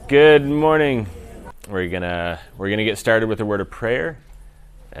Good morning. We're gonna get started with a word of prayer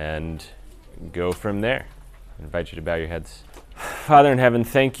and go from there. I invite you to bow your heads. Father in heaven,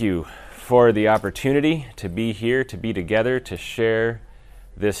 thank you for the opportunity to be here, to be together, to share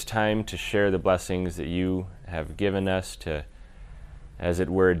this time, to share the blessings that you have given us, to, as it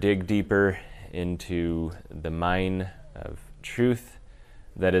were, dig deeper into the mine of truth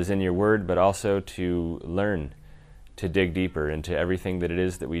that is in your word, but also to learn to dig deeper into everything that it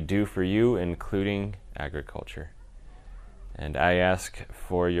is that we do for you, including agriculture. And I ask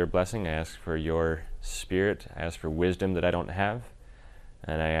for your blessing, I ask for your spirit, I ask for wisdom that I don't have,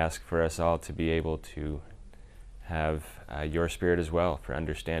 and I ask for us all to be able to have your spirit as well for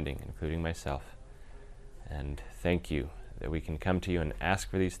understanding, including myself. And thank you that we can come to you and ask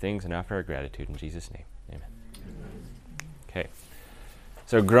for these things and offer our gratitude in Jesus' name. Amen. Okay.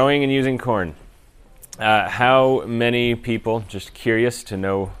 So growing and using corn. How many people, just curious to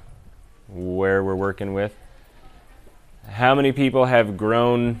know where we're working with, how many people have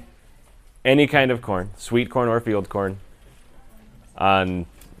grown any kind of corn, sweet corn or field corn, and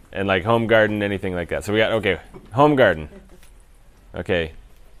like home garden, anything like that? So we got, home garden. Okay,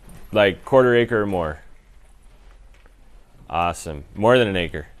 like quarter acre or more. Awesome. More than an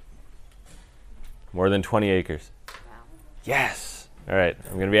acre. More than 20 acres. Wow. Yes. All right,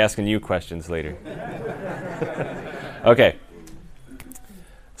 I'm going to be asking you questions later. Okay.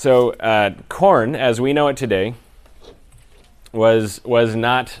 So corn, as we know it today, was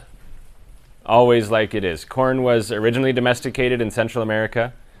not always like it is. Corn was originally domesticated in Central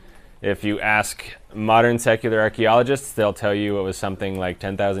America. If you ask modern secular archaeologists, they'll tell you it was something like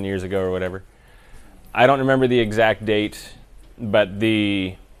 10,000 years ago or whatever. I don't remember the exact date, but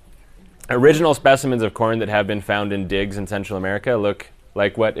the original specimens of corn that have been found in digs in Central America look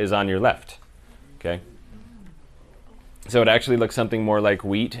like what is on your left. Okay? So it actually looks something more like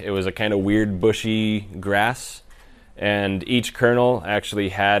wheat. It was a kind of weird bushy grass, and each kernel actually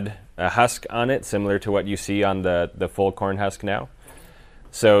had a husk on it, similar to what you see on the full corn husk now.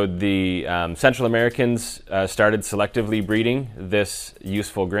 So the Central Americans started selectively breeding this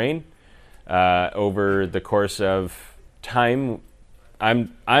useful grain over the course of time.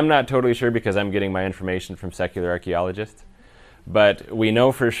 I'm not totally sure because I'm getting my information from secular archaeologists, but we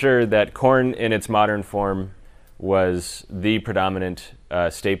know for sure that corn in its modern form was the predominant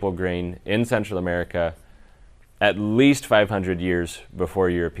staple grain in Central America at least 500 years before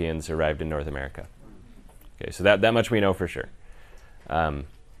Europeans arrived in North America. Okay, so that much we know for sure. And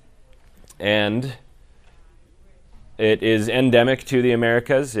it is endemic to the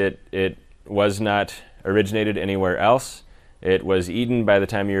Americas. It was not originated anywhere else. It was eaten by the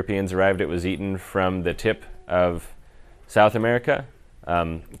time Europeans arrived. It was eaten from the tip of South America,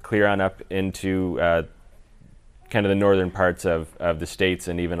 clear on up into kind of the northern parts of the States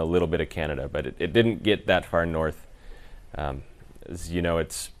and even a little bit of Canada. But it didn't get that far north. As you know,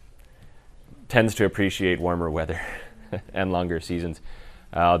 it tends to appreciate warmer weather and longer seasons.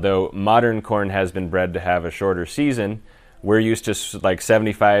 Although modern corn has been bred to have a shorter season, we're used to like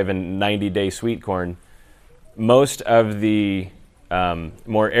 75 and 90-day sweet corn. Most of the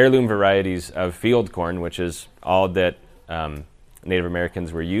more heirloom varieties of field corn, which is all that Native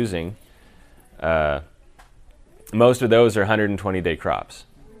Americans were using, most of those are 120-day crops,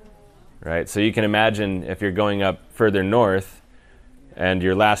 right? So you can imagine if you're going up further north and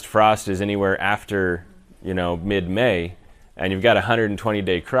your last frost is anywhere after, mid-May, and you've got a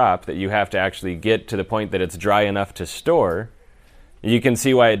 120-day crop that you have to actually get to the point that it's dry enough to store, you can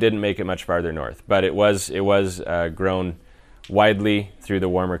see why it didn't make it much farther north. But it was grown widely through the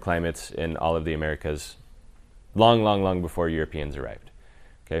warmer climates in all of the Americas long before Europeans arrived.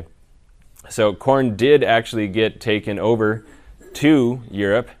 Okay, so corn did actually get taken over to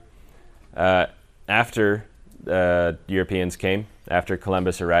Europe after Europeans came, after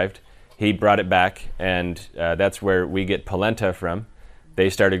Columbus arrived. He brought it back, and that's where we get polenta from.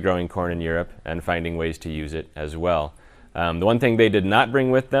 They started growing corn in Europe and finding ways to use it as well. The one thing they did not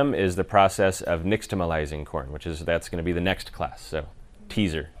bring with them is the process of nixtamalizing corn, that's going to be the next class, so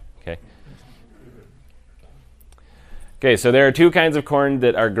teaser, okay? Okay, so there are two kinds of corn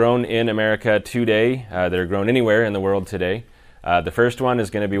that are grown in America today, that are grown anywhere in the world today. The first one is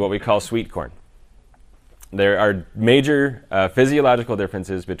going to be what we call sweet corn. There are major physiological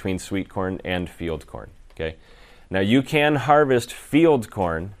differences between sweet corn and field corn, okay? Now, you can harvest field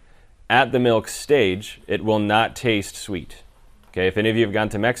corn at the milk stage. It will not taste sweet. Okay, if any of you have gone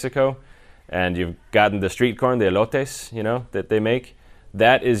to Mexico and you've gotten the street corn, the elotes, that they make,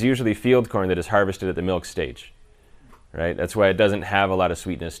 that is usually field corn that is harvested at the milk stage, right? That's why it doesn't have a lot of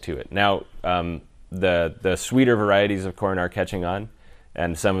sweetness to it. Now, the sweeter varieties of corn are catching on,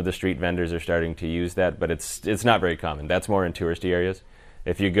 and some of the street vendors are starting to use that, but it's not very common. That's more in touristy areas.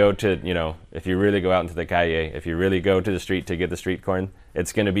 If you go to, if you really go out into the calle, if you really go to the street to get the street corn,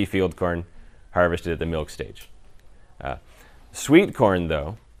 it's going to be field corn harvested at the milk stage. Sweet corn,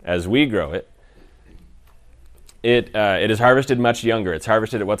 though, as we grow it, it is harvested much younger. It's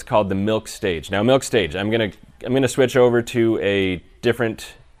harvested at what's called the milk stage. Now, milk stage, I'm gonna switch over to a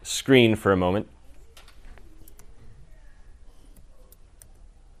different screen for a moment.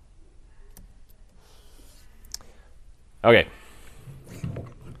 Okay.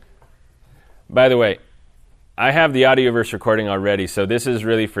 By the way, I have the Audioverse recording already, so this is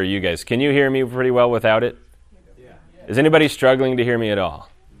really for you guys. Can you hear me pretty well without it? Yeah. Is anybody struggling to hear me at all?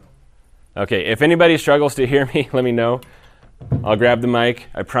 Okay, if anybody struggles to hear me, let me know. I'll grab the mic,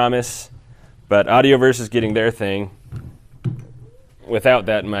 I promise. But Audioverse is getting their thing without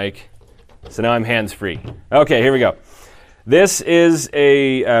that mic, so now I'm hands-free. Okay, here we go. This is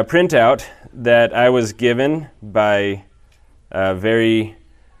a printout that I was given by a very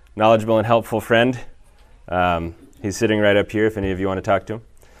knowledgeable and helpful friend. He's sitting right up here if any of you want to talk to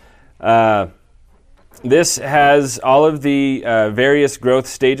him. This has all of the various growth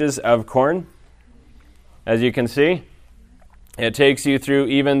stages of corn. As you can see, it takes you through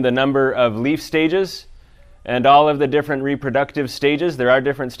even the number of leaf stages and all of the different reproductive stages. There are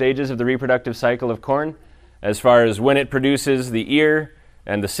different stages of the reproductive cycle of corn as far as when it produces the ear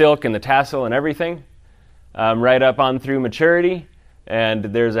and the silk and the tassel and everything, right up on through maturity. And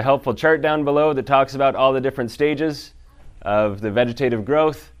there's a helpful chart down below that talks about all the different stages of the vegetative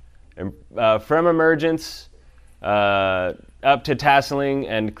growth, from emergence up to tasseling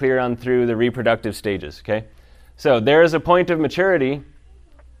and clear on through the reproductive stages. Okay, so there is a point of maturity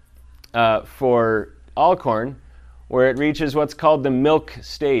for all corn where it reaches what's called the milk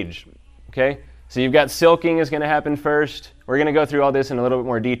stage. Okay, so you've got silking is going to happen first. We're going to go through all this in a little bit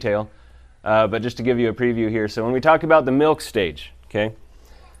more detail, but just to give you a preview here. So when we talk about the milk stage, okay,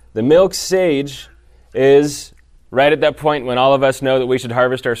 the milk stage is right at that point when all of us know that we should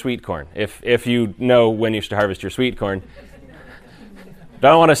harvest our sweet corn. If you know when you should harvest your sweet corn.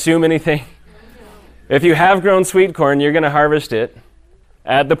 Don't want to assume anything. If you have grown sweet corn, you're going to harvest it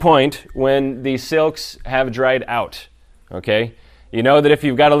at the point when the silks have dried out. Okay? You know that if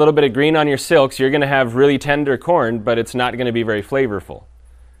you've got a little bit of green on your silks, you're going to have really tender corn, but it's not going to be very flavorful.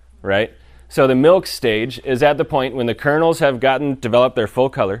 Right? So the milk stage is at the point when the kernels have developed their full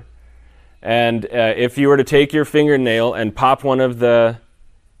color. And if you were to take your fingernail and pop one of the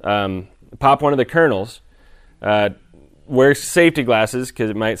kernels, wear safety glasses because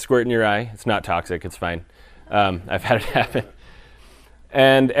it might squirt in your eye. It's not toxic. It's fine. I've had it happen.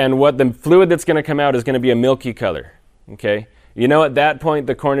 And what the fluid that's going to come out is going to be a milky color. Okay. You know, at that point,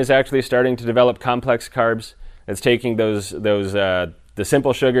 the corn is actually starting to develop complex carbs. It's taking the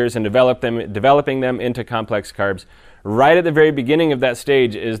simple sugars and developing them into complex carbs. Right at the very beginning of that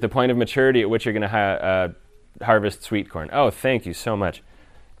stage is the point of maturity at which you're going to harvest sweet corn. Oh, thank you so much.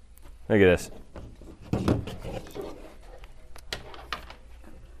 Look at this.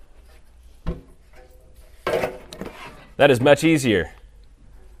 That is much easier.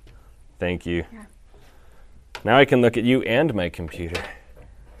 Thank you. Yeah. Now I can look at you and my computer.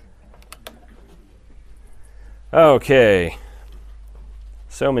 Okay.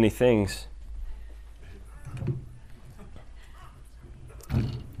 So many things.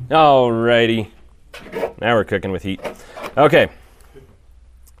 Alrighty. Now we're cooking with heat. Okay.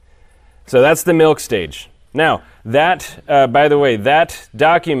 So that's the milk stage. Now, that, by the way, that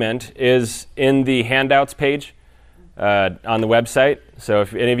document is in the handouts page on the website. So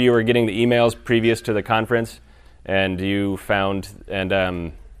if any of you were getting the emails previous to the conference and you found, and I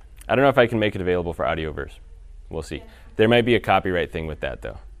don't know if I can make it available for Audioverse. We'll see. There might be a copyright thing with that,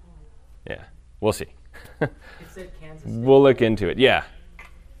 though. Yeah, we'll see. It said Kansas State. We'll look into it. Yeah.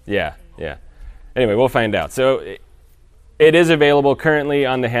 Anyway, we'll find out. So it is available currently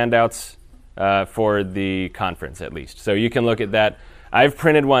on the handouts for the conference, at least. So you can look at that. I've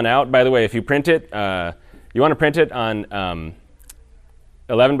printed one out. By the way, if you print it, you want to print it on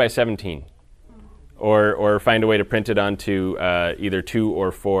 11 by 17, or find a way to print it onto either 2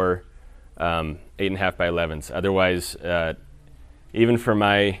 or 4 8.5 by 11s. Otherwise, even for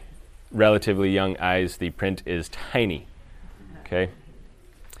my relatively young eyes, the print is tiny. Okay.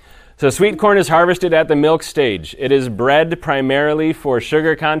 So sweet corn is harvested at the milk stage. It is bred primarily for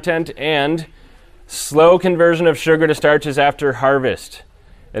sugar content and slow conversion of sugar to starches after harvest.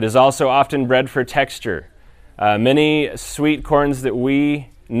 It is also often bred for texture. Many sweet corns that we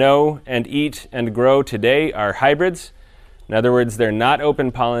know and eat and grow today are hybrids. In other words, they're not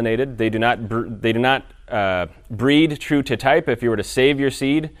open pollinated. They do not breed true to type, if you were to save your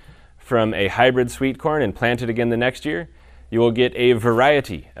seed from a hybrid sweet corn and plant it again the next year, you will get a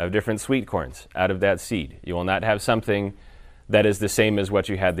variety of different sweet corns out of that seed. You will not have something that is the same as what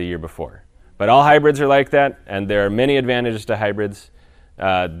you had the year before. But all hybrids are like that, and there are many advantages to hybrids.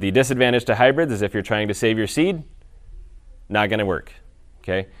 The disadvantage to hybrids is if you're trying to save your seed, not going to work.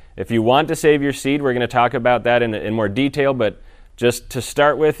 Okay? If you want to save your seed, we're going to talk about that in more detail, but just to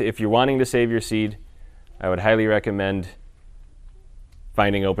start with, if you're wanting to save your seed, I would highly recommend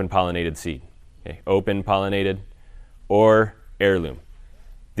finding open pollinated seed. Okay? Open pollinated or heirloom.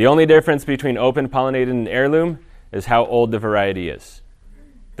 The only difference between open pollinated and heirloom is how old the variety is.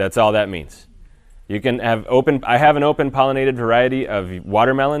 That's all that means. You can have I have an open pollinated variety of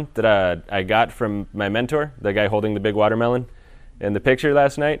watermelon that I got from my mentor, the guy holding the big watermelon in the picture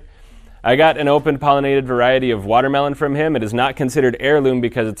last night. I got an open pollinated variety of watermelon from him. It is not considered heirloom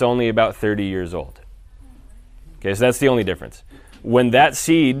because it's only about 30 years old. Okay, so that's the only difference. When that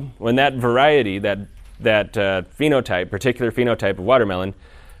seed, when that variety, that phenotype, particular phenotype of watermelon,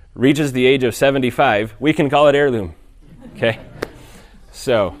 reaches the age of 75, we can call it heirloom. Okay?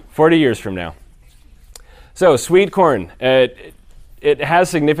 So, 40 years from now. So, sweet corn. It has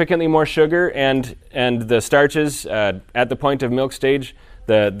significantly more sugar, and the starches at the point of milk stage,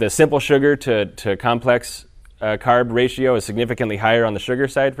 the simple sugar to complex carb ratio is significantly higher on the sugar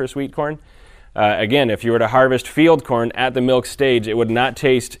side for sweet corn. Again, if you were to harvest field corn at the milk stage, it would not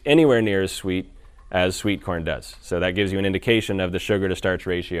taste anywhere near as sweet as sweet corn does. So that gives you an indication of the sugar to starch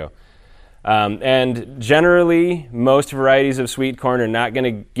ratio. And generally, most varieties of sweet corn are not going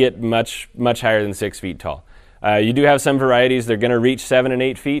to get much higher than 6 feet tall. You do have some varieties that are going to reach 7 and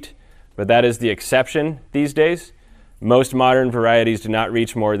 8 feet, but that is the exception these days. Most modern varieties do not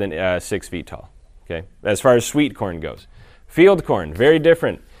reach more than 6 feet tall. Okay, as far as sweet corn goes. Field corn, very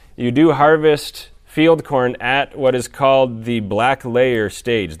different. You do harvest field corn at what is called the black layer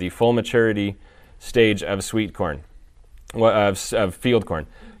stage, the full maturity stage of sweet corn, of field corn.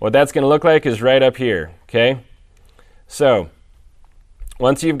 What that's going to look like is right up here, okay? So,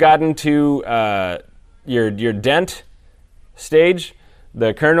 once you've gotten to your dent stage,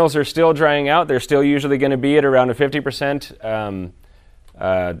 the kernels are still drying out. They're still usually going to be at around a 50%.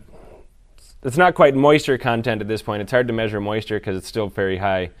 It's not quite moisture content at this point. It's hard to measure moisture because it's still very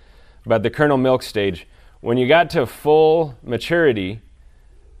high. But the kernel milk stage, when you got to full maturity,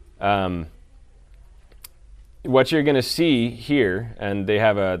 what you're going to see here, and they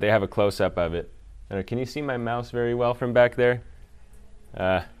have a close-up of it. Can you see my mouse very well from back there?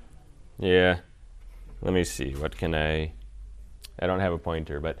 Yeah. Let me see. What can I don't have a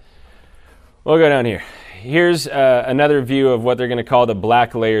pointer, but we'll go down here. Here's another view of what they're going to call the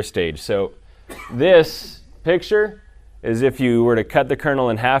black layer stage. So this picture is if you were to cut the kernel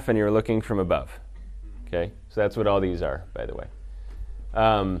in half and you were looking from above. Okay? So that's what all these are, by the way.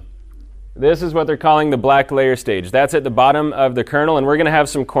 This is what they're calling the black layer stage. That's at the bottom of the kernel, and we're going to have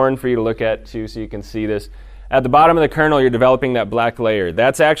some corn for you to look at too so you can see this. At the bottom of the kernel, you're developing that black layer.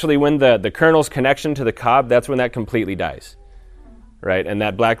 That's actually when the kernel's connection to the cob, that's when that completely dies. Right? And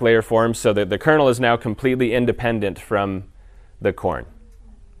that black layer forms so that the kernel is now completely independent from the corn.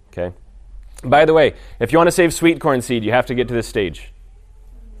 Okay? By the way, if you want to save sweet corn seed, you have to get to this stage.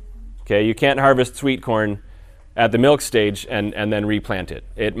 Okay? You can't harvest sweet corn at the milk stage and then replant it.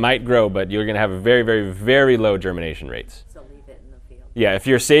 It might grow, but you're going to have a very, very, very low germination rates. So leave it in the field. Yeah, if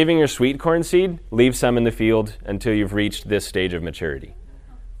you're saving your sweet corn seed, leave some in the field until you've reached this stage of maturity.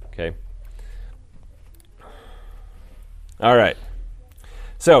 Okay? All right.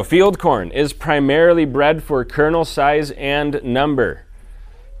 So, field corn is primarily bred for kernel size and number.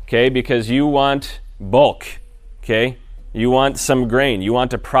 Okay, because you want bulk. Okay? You want some grain. You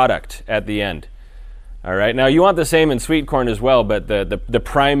want a product at the end. All right. Now, you want the same in sweet corn as well, but the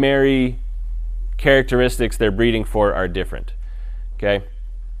primary characteristics they're breeding for are different. Okay?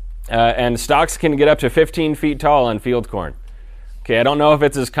 And stalks can get up to 15 feet tall on field corn. Okay, I don't know if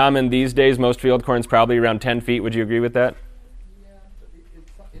it's as common these days. Most field corn's probably around 10 feet. Would you agree with that? Yeah,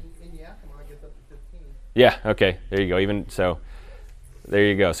 in Yakima, it gets up to 15. Yeah, okay. There you go. Even so, there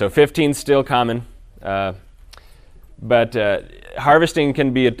you go. So 15's still common. But harvesting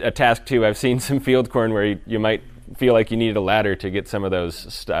can be a task too. I've seen some field corn where you might feel like you need a ladder to get some of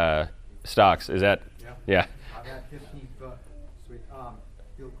those stalks. Is that? Yeah. I've got 15-foot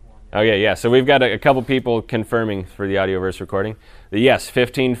field corn. Okay, yeah. So we've got a couple people confirming for the Audioverse recording. Yes,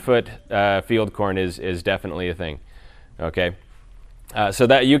 15-foot field corn is definitely a thing. Okay. So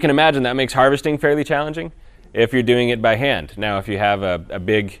that you can imagine that makes harvesting fairly challenging if you're doing it by hand. Now, if you have a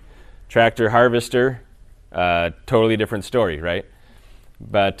big tractor harvester, totally different story, right?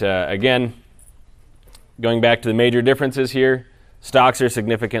 But again, going back to the major differences here, stalks are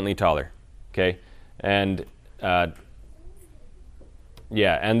significantly taller, okay? And and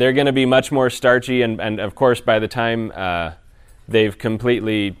they're going to be much more starchy, and of course by the time they've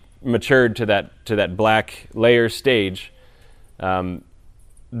completely matured to that black layer stage,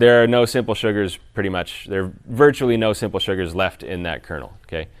 there are no simple sugars pretty much. There are virtually no simple sugars left in that kernel,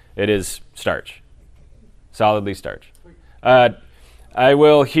 okay? It is starch, solidly starch. I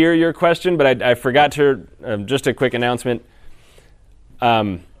will hear your question, but I forgot to, just a quick announcement.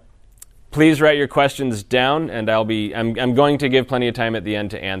 Please write your questions down, and I'm going to give plenty of time at the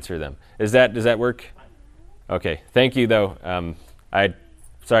end to answer them. Does that work? Okay, thank you though.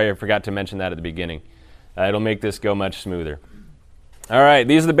 Sorry I forgot to mention that at the beginning. It'll make this go much smoother. All right,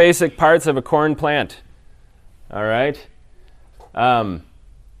 these are the basic parts of a corn plant. All right.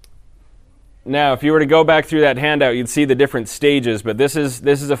 Now, if you were to go back through that handout, you'd see the different stages, but this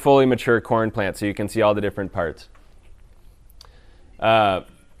is a fully mature corn plant, so you can see all the different parts.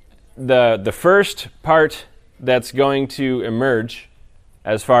 The first part that's going to emerge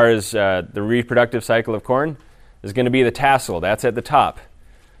as far as the reproductive cycle of corn is going to be the tassel. That's at the top.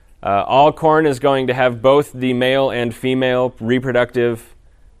 All corn is going to have both the male and female reproductive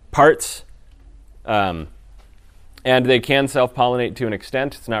parts, and they can self-pollinate to an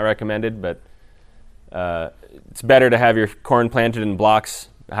extent. It's not recommended, but it's better to have your corn planted in blocks,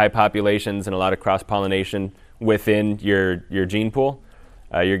 high populations, and a lot of cross-pollination within your gene pool.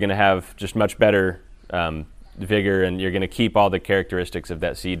 You're going to have just much better vigor, and you're going to keep all the characteristics of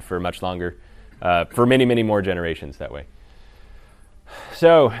that seed for much longer, for many, many more generations that way.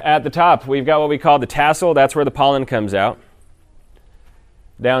 So at the top, we've got what we call the tassel. That's where the pollen comes out.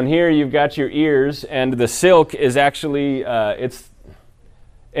 Down here, you've got your ears, and the silk is actually,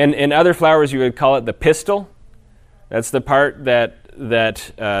 in other flowers, you would call it the pistil. That's the part that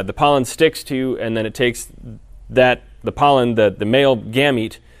the pollen sticks to, and then it takes the pollen, the male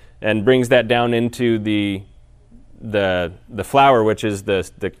gamete, and brings that down into the flower, which is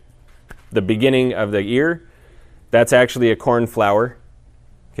the beginning of the ear. That's actually a corn flower,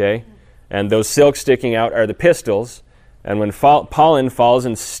 okay? And those silks sticking out are the pistils. And when pollen falls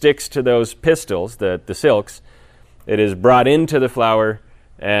and sticks to those pistils, the silks, it is brought into the flower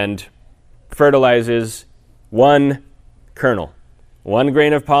and fertilizes one kernel. One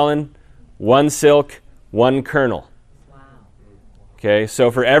grain of pollen, one silk, one kernel. Wow. Okay,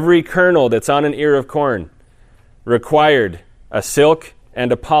 so for every kernel that's on an ear of corn, required a silk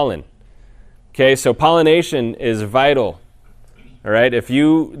and a pollen. Okay, so pollination is vital. All right, if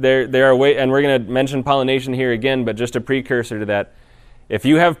there are ways, and we're going to mention pollination here again, but just a precursor to that. If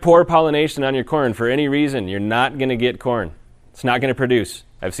you have poor pollination on your corn for any reason, you're not going to get corn. It's not going to produce.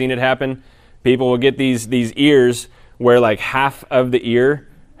 I've seen it happen. People will get these ears where like half of the ear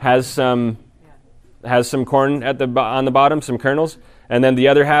has some corn on the bottom, some kernels, and then the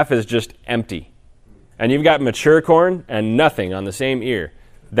other half is just empty. And you've got mature corn and nothing on the same ear.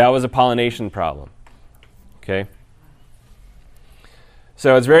 That was a pollination problem. Okay?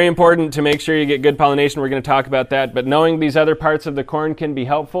 So it's very important to make sure you get good pollination. We're going to talk about that. But knowing these other parts of the corn can be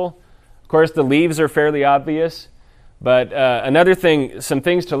helpful. Of course, the leaves are fairly obvious. But another thing, some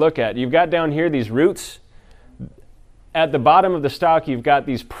things to look at. You've got down here these roots. At the bottom of the stalk, you've got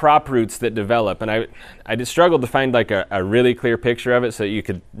these prop roots that develop. And I just struggled to find like a really clear picture of it so you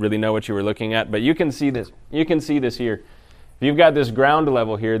could really know what you were looking at. But you can see this. You can see this here. If you've got this ground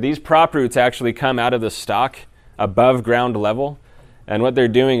level here, these prop roots actually come out of the stalk above ground level. And what they're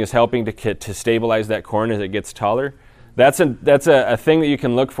doing is helping to stabilize that corn as it gets taller. That's a thing that you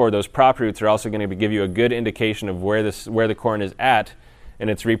can look for. Those prop roots are also going to give you a good indication of where the corn is at in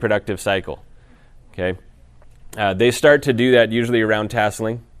its reproductive cycle. Okay, they start to do that usually around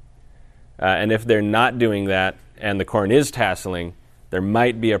tasseling. And if they're not doing that and the corn is tasseling, there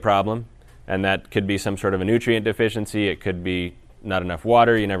might be a problem. And that could be some sort of a nutrient deficiency. It could be not enough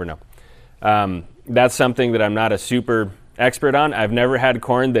water. You never know. That's something that I'm not a super expert on. I've never had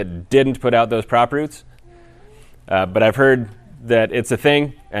corn that didn't put out those prop roots. But I've heard that it's a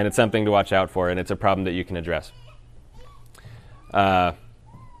thing, and it's something to watch out for, and it's a problem that you can address. All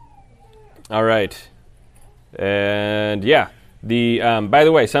right. And yeah, by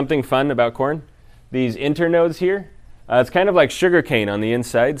the way, something fun about corn, these internodes here, it's kind of like sugar cane on the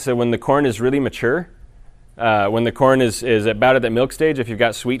inside. So when the corn is really mature, when the corn is about at that milk stage, if you've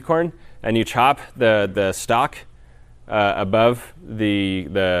got sweet corn, and you chop the stalk above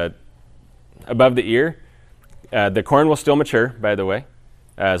the ear, the corn will still mature, by the way,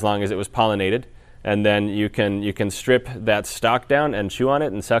 as long as it was pollinated. And then you can strip that stalk down and chew on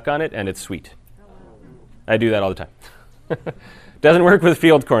it and suck on it, and it's sweet. I do that all the time. Doesn't work with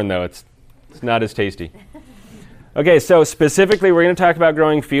field corn, though. It's not as tasty. Okay, so specifically we're going to talk about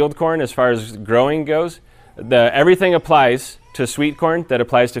growing field corn as far as growing goes. Everything applies to sweet corn that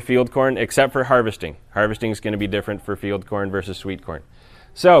applies to field corn except for harvesting. Harvesting is going to be different for field corn versus sweet corn.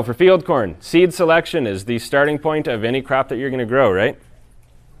 So for field corn, seed selection is the starting point of any crop that you're going to grow, right?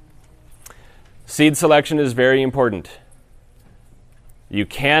 Seed selection is very important. You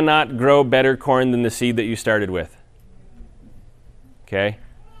cannot grow better corn than the seed that you started with. Okay?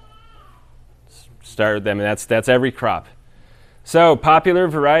 Start with them, and that's every crop. So, popular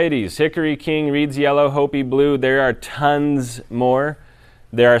varieties, Hickory King, Reed's Yellow, Hopi Blue, there are tons more.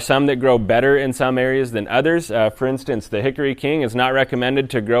 There are some that grow better in some areas than others. For instance, the Hickory King is not recommended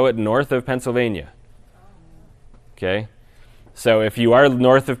to grow it north of Pennsylvania. Okay? So, if you are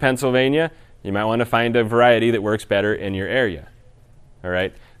north of Pennsylvania, you might want to find a variety that works better in your area. All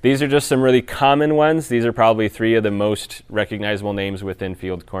right? These are just some really common ones. These are probably 3 of the most recognizable names within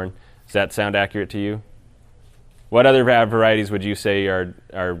field corn. Does that sound accurate to you? What other varieties would you say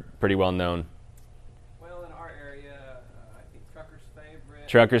are pretty well known? Well, in our area, I think Trucker's Favorite.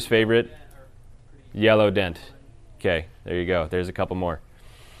 Trucker's Favorite, Yellow Dent. Okay, there you go. There's a couple more.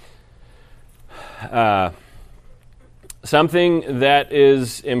 Something that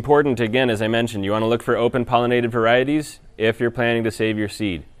is important, again, as I mentioned, you want to look for open pollinated varieties if you're planning to save your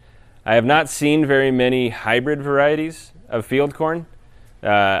seed. I have not seen very many hybrid varieties of field corn.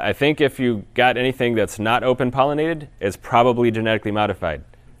 I think if you got anything that's not open pollinated, it's probably genetically modified.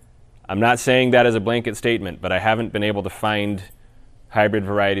 I'm not saying that as a blanket statement, but I haven't been able to find hybrid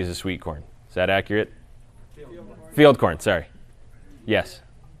varieties of sweet corn. Is that accurate? Field corn, sorry. Yes.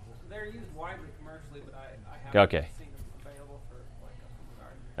 They're used widely commercially, but I haven't seen them available for like a home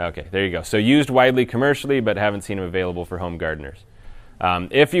garden. Okay, there you go. So used widely commercially, but haven't seen them available for home gardeners.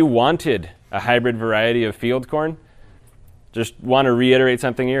 If you wanted a hybrid variety of field corn, just want to reiterate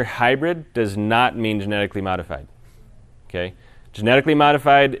something here. Hybrid does not mean genetically modified. Okay? Genetically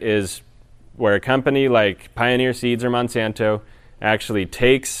modified is where a company like Pioneer Seeds or Monsanto actually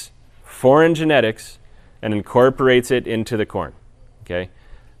takes foreign genetics and incorporates it into the corn. Okay?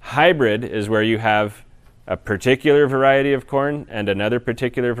 Hybrid is where you have a particular variety of corn and another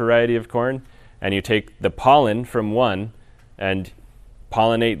particular variety of corn, and you take the pollen from one and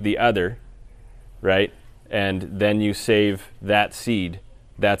pollinate the other, right? And then you save that seed.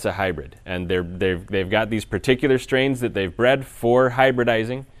 That's a hybrid. And they've got these particular strains that they've bred for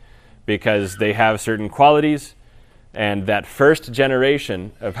hybridizing because they have certain qualities, and that first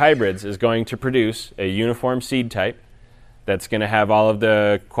generation of hybrids is going to produce a uniform seed type that's going to have all of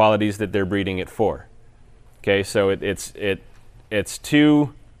the qualities that they're breeding it for. Okay, so it's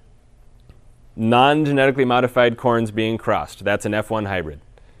 2 non-genetically modified corns being crossed. That's an F1 hybrid.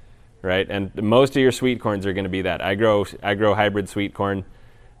 Right, and most of your sweet corns are going to be that. I grow hybrid sweet corn,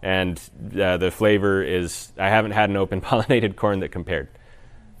 and the flavor is, I haven't had an open pollinated corn that compared,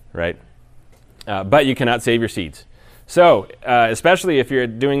 right? But you cannot save your seeds. So, especially if you're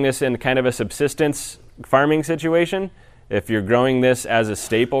doing this in kind of a subsistence farming situation, if you're growing this as a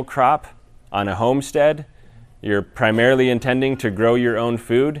staple crop on a homestead, you're primarily intending to grow your own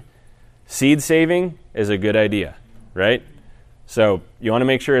food, seed saving is a good idea, right? So you want to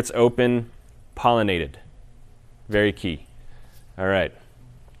make sure it's open pollinated. Very key. All right.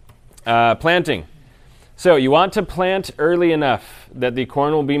 Planting. So you want to plant early enough that the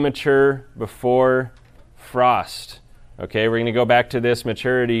corn will be mature before frost. Okay, we're going to go back to this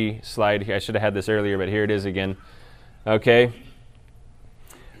maturity slide. I should have had this earlier, but here it is again. Okay.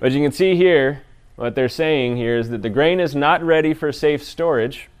 But you can see here, what they're saying here is that the grain is not ready for safe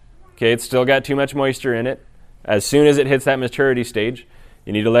storage. Okay, it's still got too much moisture in it. As soon as it hits that maturity stage,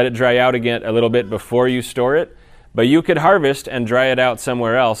 you need to let it dry out again a little bit before you store it. But you could harvest and dry it out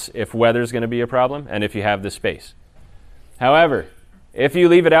somewhere else if weather's going to be a problem and if you have the space. However, if you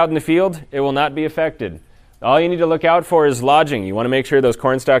leave it out in the field, it will not be affected. All you need to look out for is lodging. You want to make sure those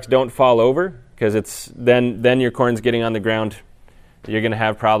corn stalks don't fall over, because it's then your corn's getting on the ground. You're going to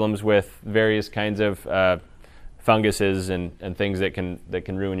have problems with various kinds of funguses and things that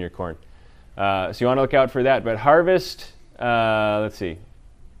can ruin your corn. So you want to look out for that. But harvest, let's see.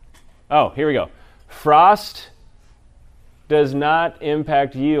 Oh, here we go. Frost does not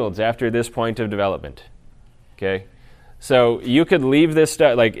impact yields after this point of development. Okay? So you could leave this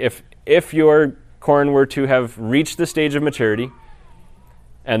stuff, like if your corn were to have reached the stage of maturity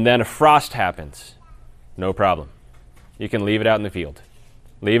and then a frost happens, no problem. You can leave it out in the field.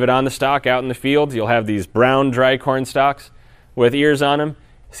 Leave it on the stalk out in the field. You'll have these brown, dry corn stalks with ears on them.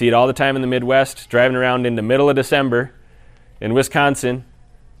 See it all the time in the Midwest, driving around in the middle of December in Wisconsin.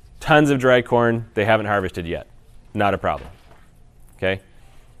 Tons of dry corn they haven't harvested yet. Not a problem. Okay?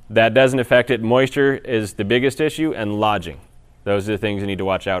 That doesn't affect it. Moisture is the biggest issue, and lodging. Those are the things you need to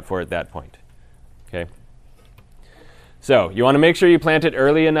watch out for at that point. Okay. So you want to make sure you plant it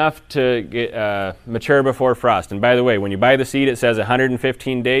early enough to get, mature before frost. And by the way, when you buy the seed, it says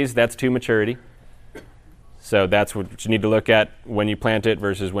 115 days. That's to maturity. So that's what you need to look at when you plant it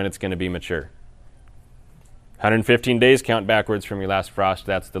versus when it's going to be mature. 115 days, count backwards from your last frost.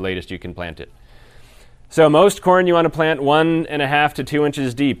 That's the latest you can plant it. So most corn you want to plant 1.5 to 2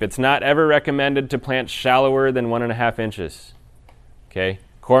 inches deep. It's not ever recommended to plant shallower than 1.5 inches. Okay?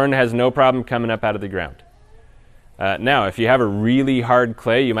 Corn has no problem coming up out of the ground. Now, if you have a really hard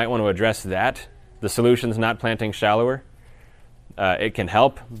clay, you might want to address that. The solution's not planting shallower. It can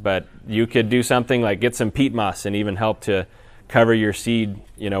help, but you could do something like get some peat moss and even help to cover your seed,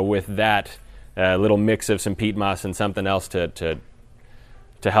 with that little mix of some peat moss and something else to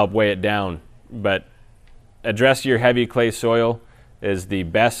help weigh it down. But address your heavy clay soil is the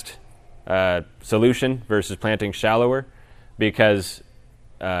best solution versus planting shallower, because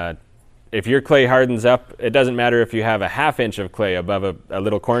if your clay hardens up, it doesn't matter if you have a half inch of clay above a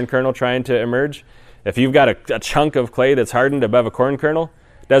little corn kernel trying to emerge. If you've got a chunk of clay that's hardened above a corn kernel,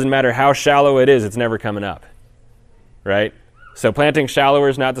 it doesn't matter how shallow it is, it's never coming up, right? So planting shallower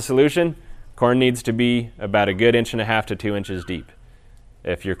is not the solution. Corn needs to be about a good 1.5 to 2 inches deep.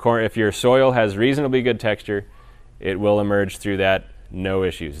 If your soil has reasonably good texture, it will emerge through that, no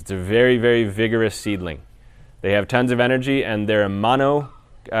issues. It's a very, very vigorous seedling. They have tons of energy, and they're a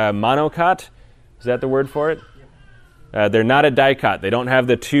monocot. Is that the word for it? They're not a dicot. They don't have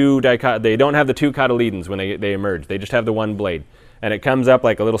the two cotyledons when they emerge. They just have the one blade, and it comes up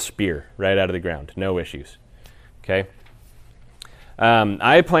like a little spear right out of the ground. No issues. Okay.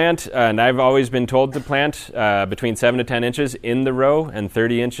 I plant, and I've always been told to plant between 7 to 10 inches in the row and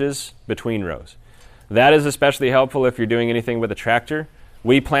 30 inches between rows. That is especially helpful if you're doing anything with a tractor.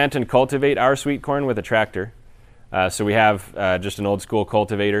 We plant and cultivate our sweet corn with a tractor. So we have just an old school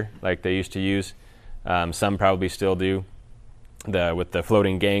cultivator like they used to use. Some probably still do, with the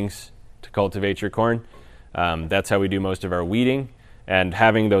floating gangs to cultivate your corn. That's how we do most of our weeding. And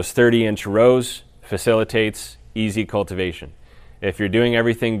having those 30-inch rows facilitates easy cultivation. If you're doing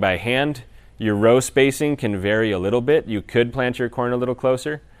everything by hand, your row spacing can vary a little bit. You could plant your corn a little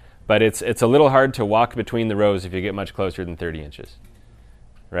closer, but it's a little hard to walk between the rows if you get much closer than 30 inches,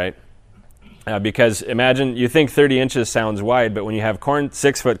 right? Because imagine, you think 30 inches sounds wide, but when you have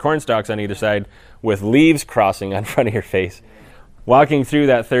 6-foot corn stalks on either side with leaves crossing on front of your face, walking through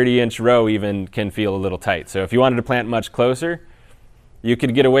that 30-inch row even can feel a little tight. So if you wanted to plant much closer, you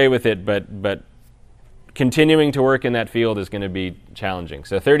could get away with it, but continuing to work in that field is going to be challenging.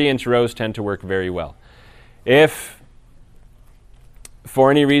 So 30-inch rows tend to work very well. If for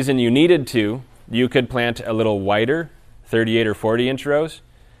any reason you needed to, you could plant a little wider, 38 or 40-inch rows.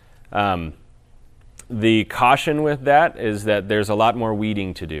 The caution with that is that there's a lot more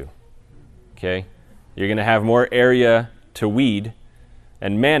weeding to do. Okay? You're going to have more area to weed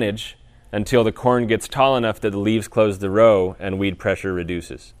and manage until the corn gets tall enough that the leaves close the row and weed pressure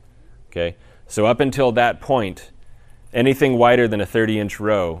reduces. Okay? So up until that point, anything wider than a 30-inch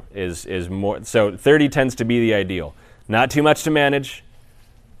row is more. So 30 tends to be the ideal. Not too much to manage,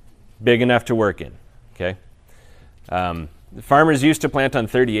 big enough to work in. Okay? Farmers used to plant on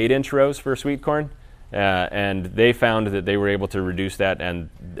 38-inch rows for sweet corn, and they found that they were able to reduce that,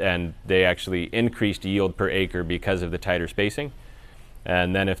 and they actually increased yield per acre because of the tighter spacing.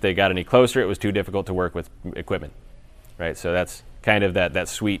 And then if they got any closer, it was too difficult to work with equipment. Right? So that's kind of that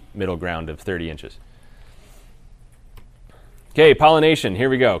sweet middle ground of 30 inches. Okay, pollination. Here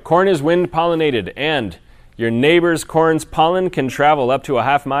we go. Corn is wind pollinated, and your neighbor's corn's pollen can travel up to a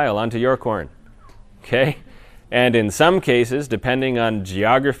half mile onto your corn. Okay? And in some cases, depending on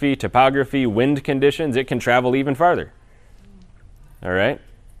geography, topography, wind conditions, it can travel even farther. All right?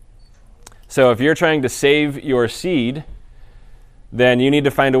 So if you're trying to save your seed, then you need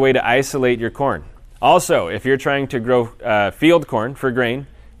to find a way to isolate your corn. Also, if you're trying to grow field corn for grain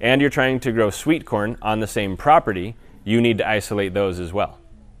and you're trying to grow sweet corn on the same property, you need to isolate those as well,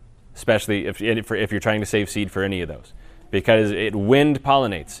 especially if you're trying to save seed for any of those, because it wind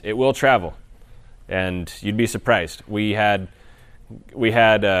pollinates. It will travel, and you'd be surprised. We grew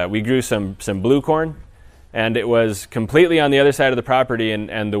some blue corn, and it was completely on the other side of the property,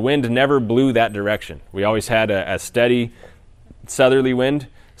 and the wind never blew that direction. We always had a steady southerly wind.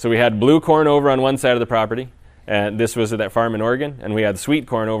 So we had blue corn over on one side of the property, and this was at that farm in Oregon, and we had sweet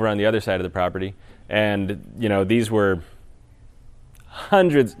corn over on the other side of the property. And, these were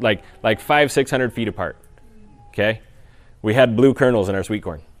hundreds, like 500-600 feet apart. Okay? We had blue kernels in our sweet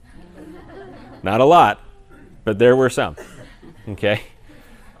corn. Not a lot, but there were some. Okay?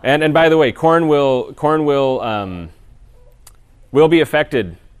 And by the way, corn will be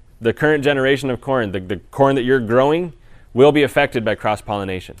affected. The current generation of corn, the corn that you're growing, will be affected by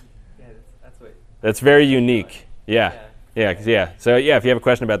cross-pollination. Yeah, that's what. That's very unique. Yeah. So if you have a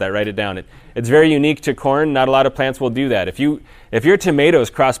question about that, write it down. It's very unique to corn. Not a lot of plants will do that. If your tomatoes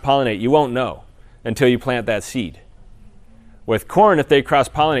cross-pollinate, you won't know until you plant that seed. With corn, if they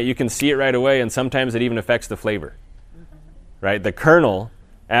cross-pollinate, you can see it right away, and sometimes it even affects the flavor. Right? The kernel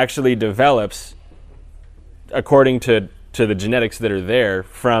actually develops according to the genetics that are there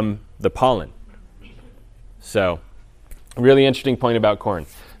from the pollen. So, a really interesting point about corn.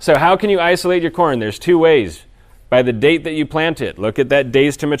 So how can you isolate your corn? There's two ways. By the date that you plant it, look at that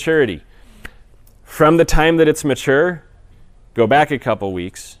days to maturity. From the time that it's mature, go back a couple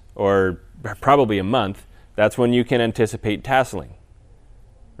weeks, or probably a month. That's when you can anticipate tasseling,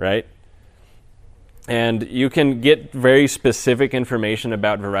 right? And you can get very specific information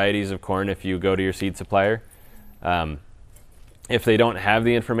about varieties of corn if you go to your seed supplier. If they don't have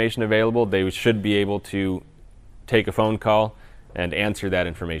the information available, they should be able to take a phone call and answer that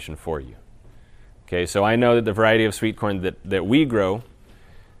information for you. Okay, so I know that the variety of sweet corn that we grow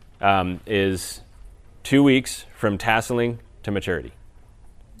is 2 weeks from tasseling to maturity.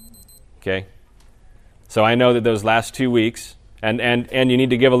 Okay, so I know that those last 2 weeks, and you need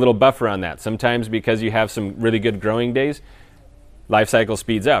to give a little buffer on that. Sometimes because you have some really good growing days, life cycle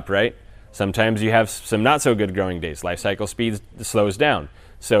speeds up, right? Sometimes you have some not so good growing days. Life cycle slows down.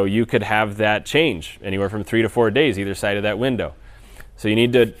 So you could have that change anywhere from 3 to 4 days either side of that window. So you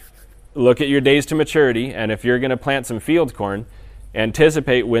need to look at your days to maturity, and if you're going to plant some field corn,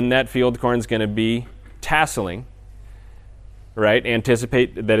 anticipate when that field corn is going to be tasseling, right?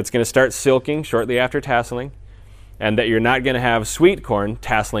 Anticipate that it's going to start silking shortly after tasseling, and that you're not going to have sweet corn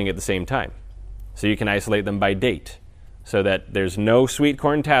tasseling at the same time. So you can isolate them by date, so that there's no sweet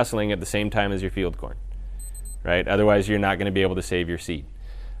corn tasseling at the same time as your field corn, right? Otherwise, you're not going to be able to save your seed.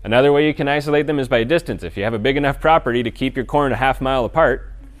 Another way you can isolate them is by distance. If you have a big enough property to keep your corn a half mile apart,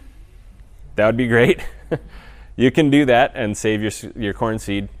 that would be great. You can do that and save your corn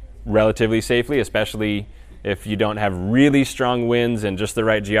seed relatively safely, especially if you don't have really strong winds and just the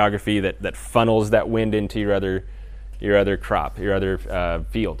right geography that funnels that wind into your other crop, your other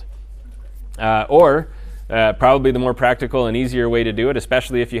field. Or probably the more practical and easier way to do it,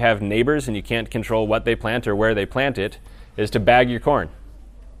 especially if you have neighbors and you can't control what they plant or where they plant it, is to bag your corn.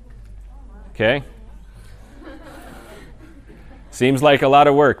 Okay? Seems like a lot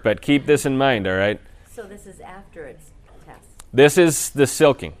of work, but keep this in mind, all right? So this is after it's tasselled. This is the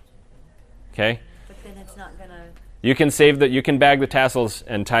silking. Okay? But then it's not going to... You can bag the tassels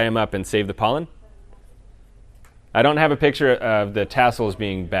and tie them up and save the pollen. I don't have a picture of the tassels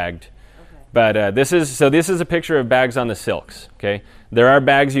being bagged. Okay. But this is a picture of bags on the silks. Okay? There are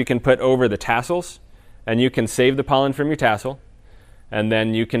bags you can put over the tassels, and you can save the pollen from your tassel. And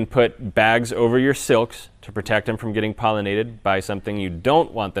then you can put bags over your silks to protect them from getting pollinated by something you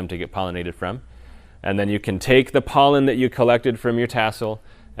don't want them to get pollinated from. And then you can take the pollen that you collected from your tassel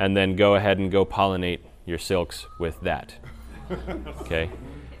and then go ahead and go pollinate your silks with that. Okay?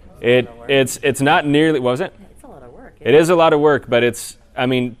 It's not nearly... What was it? It's a lot of work. It is a lot of work, but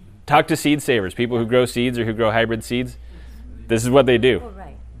talk to seed savers, people who grow seeds or who grow hybrid seeds. This is what they do. Oh,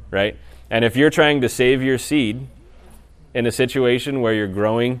 right. Right? And if you're trying to save your seed in a situation where you're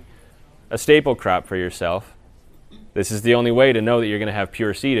growing a staple crop for yourself, this is the only way to know that you're going to have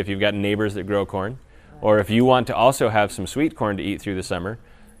pure seed if you've got neighbors that grow corn, or if you want to also have some sweet corn to eat through the summer,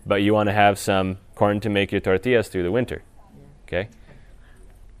 but you want to have some corn to make your tortillas through the winter. Okay?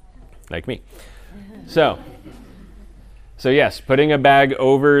 Like me. So yes, putting a bag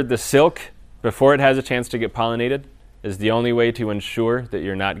over the silk before it has a chance to get pollinated is the only way to ensure that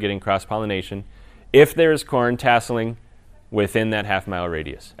you're not getting cross-pollination if there is corn tasseling within that half-mile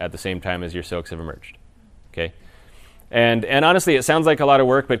radius at the same time as your silks have emerged. Okay? And honestly, it sounds like a lot of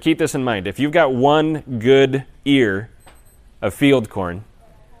work, but keep this in mind. If you've got one good ear of field corn,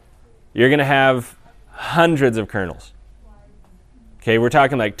 you're going to have hundreds of kernels. Okay, we're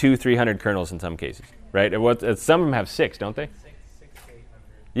talking like 200-300 kernels in some cases, right? Some of them have 6, don't they? 6 to 800.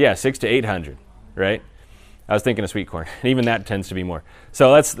 Yeah, 600 to 800, right? I was thinking of sweet corn. Even that tends to be more.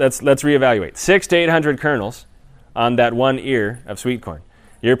 So let's reevaluate. 600 to 800 kernels on that one ear of sweet corn.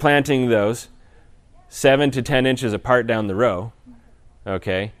 You're planting those 7 to 10 inches apart down the row,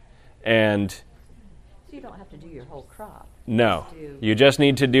 okay? And So you don't have to do your whole crop. no, you just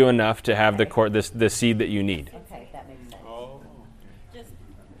need to do enough to have the seed that you need. Okay, that makes sense.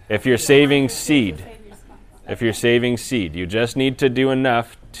 If you're saving seed, you just need to do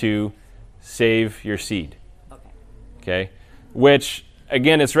enough to save your seed. Okay. Okay? Which,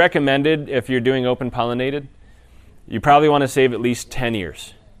 again, it's recommended if you're doing open pollinated, you probably want to save at least 10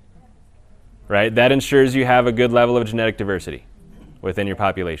 years, right? That ensures you have a good level of genetic diversity within your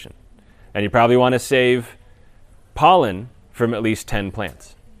population. And you probably want to save pollen from at least 10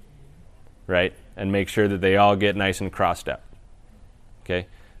 plants, right? And make sure that they all get nice and crossed up, okay?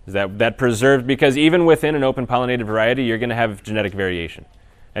 That preserved, because even within an open pollinated variety, you're going to have genetic variation,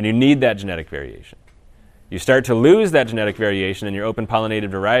 and you need that genetic variation. You start to lose that genetic variation in your open pollinated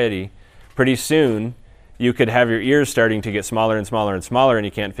variety, pretty soon you could have your ears starting to get smaller and smaller and smaller, and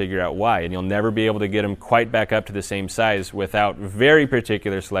you can't figure out why, and you'll never be able to get them quite back up to the same size without very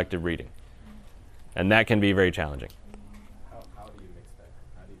particular selective breeding. And that can be very challenging. How do you mix that?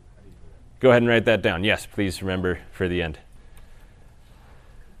 How do you do that? Go ahead and write that down. Yes, please remember for the end.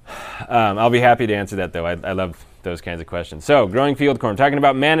 I'll be happy to answer that, though. I love those kinds of questions. So, growing field corn. Talking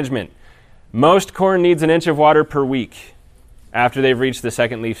about management. Most corn needs an inch of water per week after they've reached the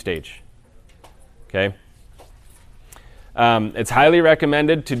second leaf stage. Okay? It's highly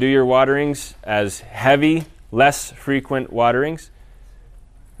recommended to do your waterings as heavy, less frequent waterings.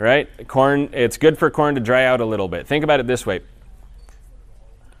 Right? Corn, it's good for corn to dry out a little bit. Think about it this way.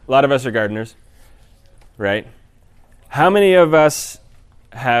 A lot of us are gardeners, right? How many of us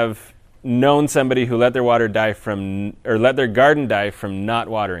have known somebody who let their garden die from not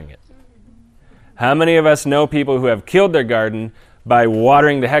watering it? How many of us know people who have killed their garden by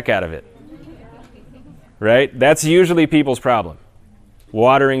watering the heck out of it? Right? That's usually people's problem.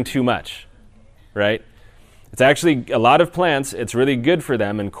 Watering too much, right? It's actually, a lot of plants, it's really good for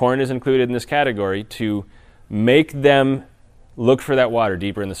them, and corn is included in this category, to make them look for that water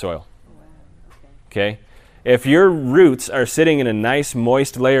deeper in the soil. Okay? If your roots are sitting in a nice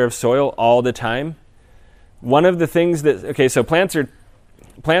moist layer of soil all the time, one of the things that, okay, so plants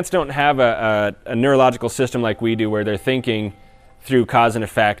don't have a neurological system like we do where they're thinking through cause and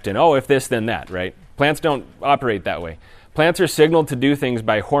effect and, oh, if this, then that, right? Plants don't operate that way. Plants are signaled to do things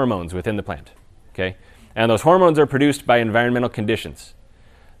by hormones within the plant, okay? And those hormones are produced by environmental conditions.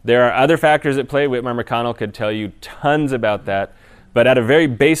 There are other factors at play. Whitmar McConnell could tell you tons about that. But at a very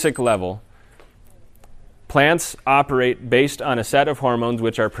basic level, plants operate based on a set of hormones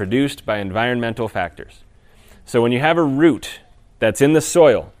which are produced by environmental factors. So when you have a root that's in the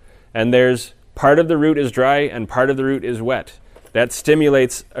soil, and there's part of the root is dry and part of the root is wet, that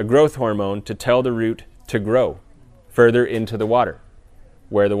stimulates a growth hormone to tell the root to grow further into the water,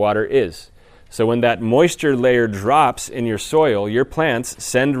 where the water is. So when that moisture layer drops in your soil, your plants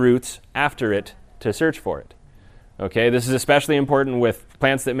send roots after it to search for it. Okay, this is especially important with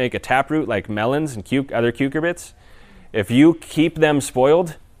plants that make a taproot, like melons and other cucurbits. If you keep them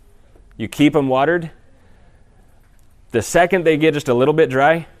spoiled, you keep them watered, the second they get just a little bit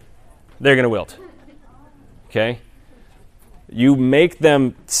dry, they're going to wilt. Okay? You make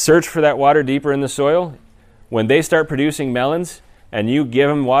them search for that water deeper in the soil. When they start producing melons and you give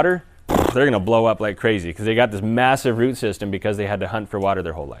them water, they're going to blow up like crazy because they got this massive root system because they had to hunt for water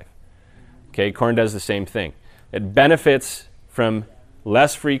their whole life. Okay, corn does the same thing. It benefits from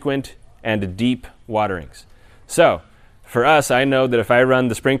less frequent and deep waterings. So, for us, I know that if I run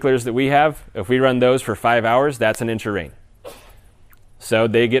the sprinklers that we have, if we run those for 5 hours, that's an inch of rain. So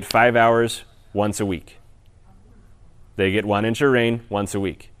they get 5 hours once a week. They get 1 inch of rain once a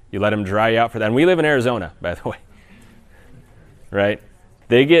week. You let them dry out for that. And we live in Arizona, by the way. Right?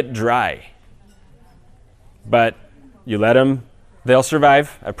 They get dry. But you let them, they'll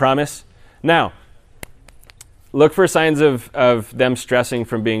survive, I promise. Now, look for signs of them stressing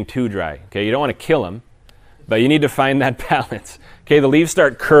from being too dry. Okay, you don't want to kill them, but you need to find that balance. Okay, the leaves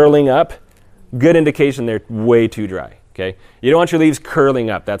start curling up. Good indication they're way too dry. Okay, you don't want your leaves curling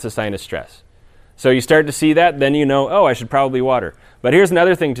up. That's a sign of stress. So you start to see that, then you know, oh, I should probably water. But here's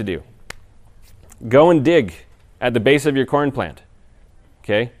another thing to do. Go and dig at the base of your corn plant.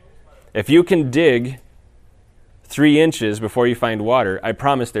 Okay, if you can dig 3 inches before you find water, I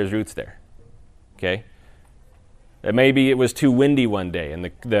promise there's roots there. Okay. Maybe it was too windy one day and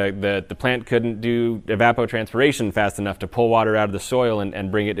the plant couldn't do evapotranspiration fast enough to pull water out of the soil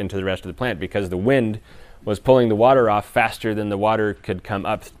and bring it into the rest of the plant because the wind was pulling the water off faster than the water could come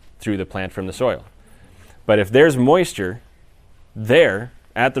up through the plant from the soil. But if there's moisture there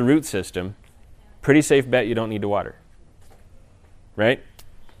at the root system, pretty safe bet you don't need to water. Right?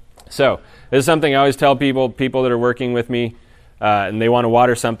 So this is something I always tell people that are working with me and they want to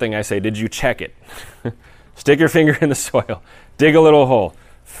water something, I say, did you check it? Stick your finger in the soil. Dig a little hole.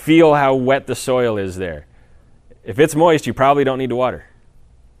 Feel how wet the soil is there. If it's moist, you probably don't need to water.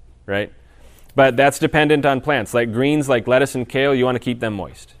 Right? But that's dependent on plants. Like greens, like lettuce and kale, you want to keep them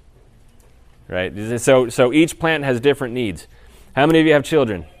moist. Right? So each plant has different needs. How many of you have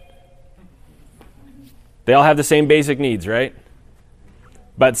children? They all have the same basic needs, right?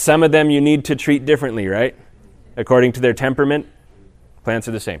 But some of them you need to treat differently, right? According to their temperament, plants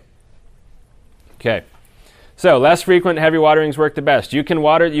are the same. Okay. So less frequent, heavy waterings work the best. You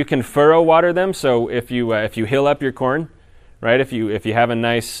can furrow water them. So if you hill up your corn, right? If you have a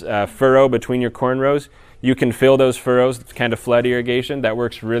nice furrow between your corn rows, you can fill those furrows, kind of flood irrigation. That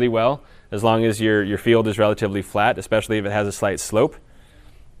works really well as long as your field is relatively flat, especially if it has a slight slope.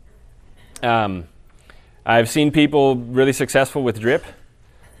 I've seen people really successful with drip,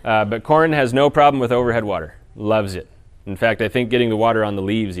 but corn has no problem with overhead water. Loves it. In fact, I think getting the water on the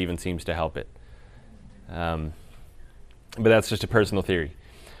leaves even seems to help it. But that's just a personal theory.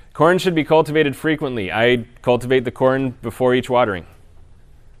 Corn should be cultivated frequently. I cultivate the corn before each watering.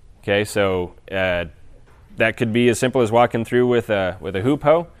 Okay, so that could be as simple as walking through with a hoop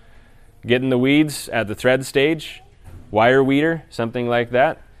hoe, getting the weeds at the thread stage, wire weeder, something like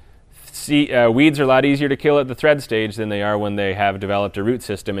that. Weeds are a lot easier to kill at the thread stage than they are when they have developed a root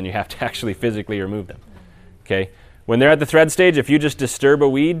system and you have to actually physically remove them. Okay, when they're at the thread stage, if you just disturb a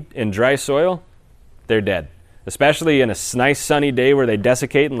weed in dry soil, they're dead. Especially in a nice sunny day where they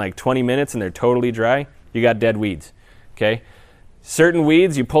desiccate in like 20 minutes and they're totally dry, you got dead weeds. Okay, certain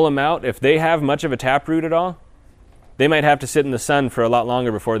weeds, you pull them out, if they have much of a taproot at all, they might have to sit in the sun for a lot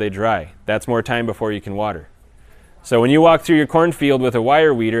longer before they dry. That's more time before you can water. So when you walk through your cornfield with a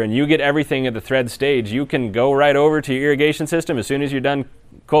wire weeder and you get everything at the thread stage, you can go right over to your irrigation system as soon as you're done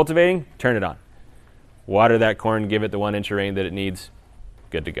cultivating, turn it on. Water that corn, give it the 1 inch of rain that it needs,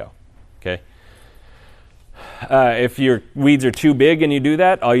 good to go. Okay. If your weeds are too big and you do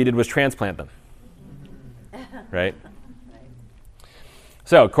that, all you did was transplant them. Right?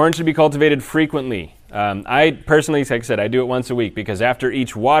 So corn should be cultivated frequently. I personally, like I said, I do it once a week because after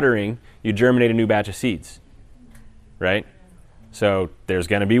each watering, you germinate a new batch of seeds. Right? So there's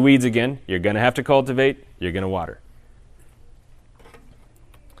going to be weeds again. You're going to have to cultivate. You're going to water.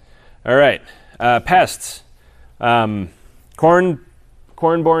 All right. Pests. Corn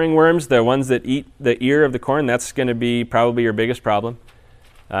boring worms, the ones that eat the ear of the corn, that's going to be probably your biggest problem.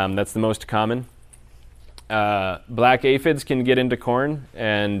 That's the most common. Black aphids can get into corn,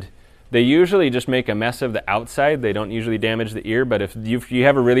 and they usually just make a mess of the outside. They don't usually damage the ear, but if you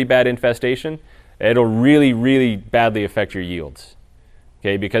have a really bad infestation, it'll really, really badly affect your yields,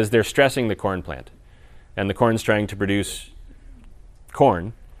 okay, because they're stressing the corn plant, and the corn's trying to produce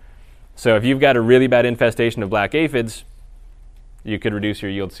corn. So if you've got a really bad infestation of black aphids, you could reduce your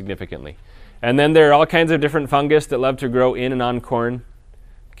yield significantly. And then there are all kinds of different fungus that love to grow in and on corn,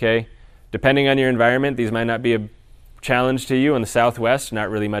 okay? Depending on your environment, these might not be a challenge to you. In the Southwest,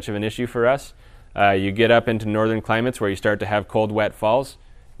 not really much of an issue for us. You get up into northern climates where you start to have cold, wet falls.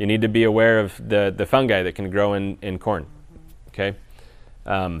 You need to be aware of the fungi that can grow in corn, okay?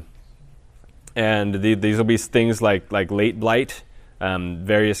 And these will be things like late blight,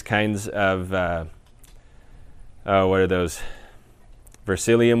 various kinds of, what are those?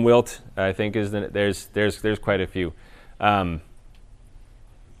 Vercillium wilt, I think is there's quite a few. They're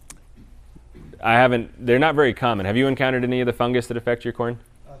not very common. Have you encountered any of the fungus that affect your corn?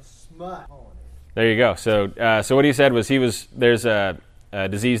 Smut. There you go. So what he said was there's a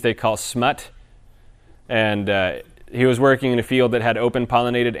disease they call smut, and he was working in a field that had open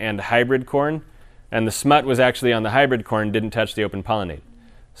pollinated and hybrid corn, and the smut was actually on the hybrid corn, didn't touch the open pollinated.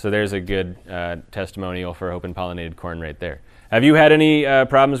 So there's a good testimonial for open pollinated corn right there. Have you had any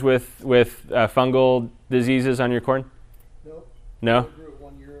problems with fungal diseases on your corn? Nope. No? I grew it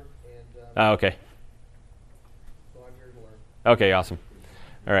 1 year, and Oh, okay. so I'm here to learn. Okay, awesome.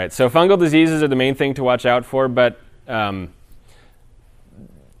 All right, so fungal diseases are the main thing to watch out for, but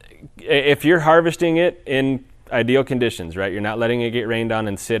if you're harvesting it in ideal conditions, right, you're not letting it get rained on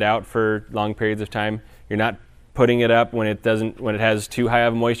and sit out for long periods of time, you're not putting it up when it has too high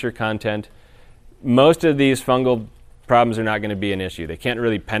of moisture content, most of these fungal problems are not going to be an issue. They can't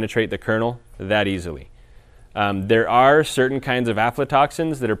really penetrate the kernel that easily. There are certain kinds of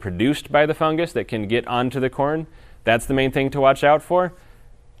aflatoxins that are produced by the fungus that can get onto the corn. That's the main thing to watch out for.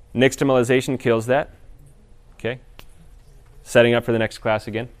 Nixtamalization kills that. Okay. Setting up for the next class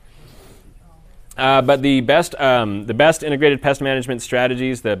again. But the best integrated pest management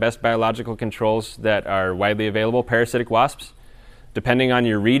strategies, the best biological controls that are widely available, parasitic wasps. Depending on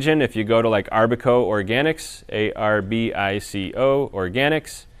your region, if you go to like Arbico Organics, ARBICO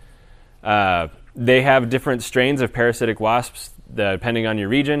Organics, they have different strains of parasitic wasps depending on your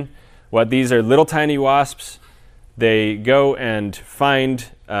region. What these are little tiny wasps. They go and find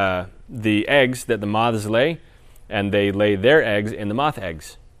the eggs that the moths lay, and they lay their eggs in the moth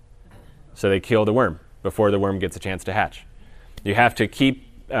eggs. So they kill the worm before the worm gets a chance to hatch. You have to keep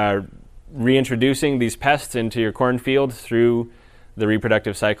reintroducing these pests into your cornfield through the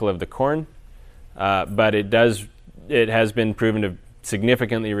reproductive cycle of the corn, but it has been proven to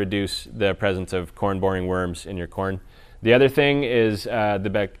significantly reduce the presence of corn-boring worms in your corn. The other thing is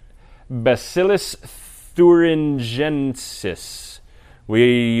the Bacillus thuringiensis.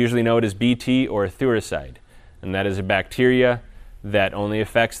 We usually know it as BT or thuricide, and that is a bacteria that only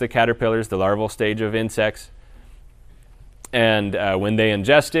affects the caterpillars, the larval stage of insects. And when they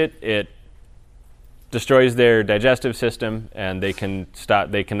ingest it, it destroys their digestive system, and they can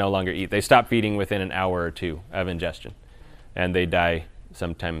no longer eat. They stop feeding within an hour or two of ingestion, and they die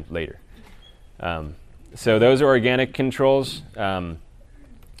sometime later. So those are organic controls.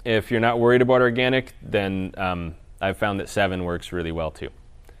 If you're not worried about organic, then I've found that 7 works really well too.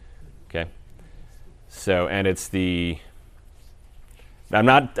 Okay. So, and it's I'm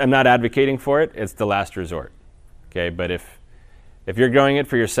not advocating for it. It's the last resort. Okay, but if you're growing it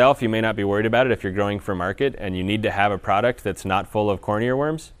for yourself, you may not be worried about it. If you're growing for market and you need to have a product that's not full of corn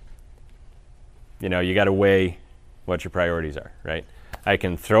earworms, you got to weigh what your priorities are, right? I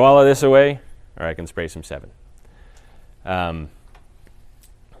can throw all of this away, or I can spray some 7.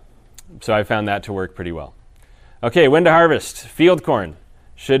 So I found that to work pretty well. Okay, when to harvest. Field corn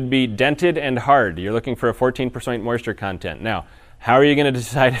should be dented and hard. You're looking for a 14% moisture content. Now, how are you going to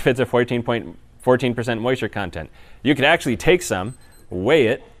decide if it's a 14% moisture content? You could actually take some, weigh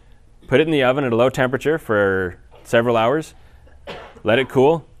it, put it in the oven at a low temperature for several hours, let it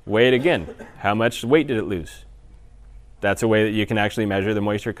cool, weigh it again. How much weight did it lose? That's a way that you can actually measure the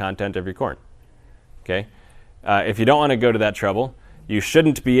moisture content of your corn. Okay? If you don't want to go to that trouble, you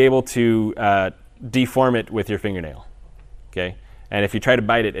shouldn't be able to deform it with your fingernail. Okay? And if you try to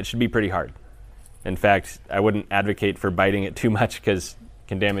bite it, it should be pretty hard. In fact, I wouldn't advocate for biting it too much because it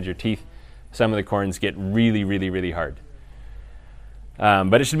can damage your teeth. Some of the corns get really, really, really hard.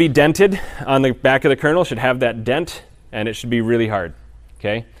 But it should be dented on the back of the kernel, should have that dent, and it should be really hard.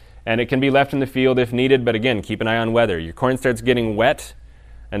 Okay? And it can be left in the field if needed, but again, keep an eye on weather. Your corn starts getting wet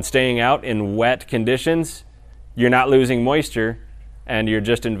and staying out in wet conditions, you're not losing moisture, and you're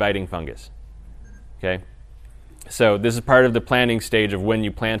just inviting fungus. Okay? So this is part of the planting stage of when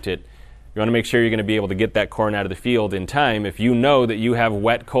you plant it. You want to make sure you're going to be able to get that corn out of the field in time. If you know that you have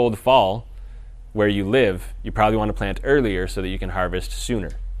wet, cold fall where you live, you probably want to plant earlier so that you can harvest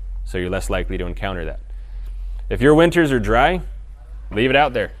sooner. So you're less likely to encounter that. If your winters are dry, leave it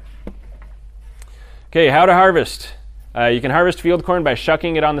out there. Okay, how to harvest. You can harvest field corn by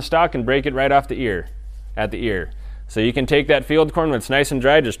shucking it on the stalk and break it right off the ear, at the ear. So you can take that field corn when it's nice and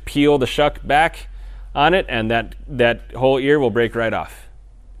dry, just peel the shuck back on it, and that whole ear will break right off.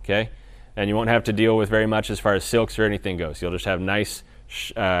 Okay? And you won't have to deal with very much as far as silks or anything goes. You'll just have nice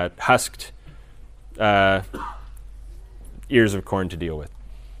husked ears of corn to deal with.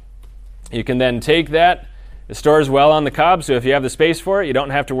 You can then take that. It stores well on the cob, so if you have the space for it, you don't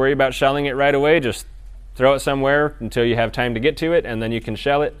have to worry about shelling it right away. Just throw it somewhere until you have time to get to it, and then you can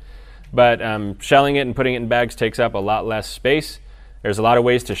shell it. But shelling it and putting it in bags takes up a lot less space. There's a lot of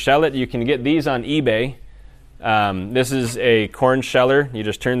ways to shell it. You can get these on eBay. This is a corn sheller. You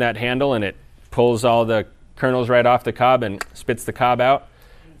just turn that handle and it pulls all the kernels right off the cob and spits the cob out.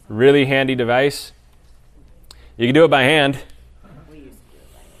 Really handy device. You can do it by hand. We used to do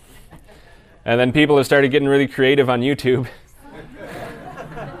it like And then people have started getting really creative on YouTube. Can you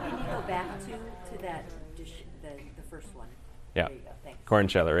go back to that dish, the first one? Yeah, There you go, thanks. corn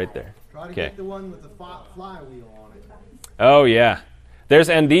sheller right there. Try to Okay. get the one with the flywheel on it. Oh yeah,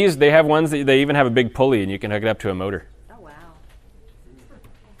 they have ones that they even have a big pulley and you can hook it up to a motor. Oh, wow.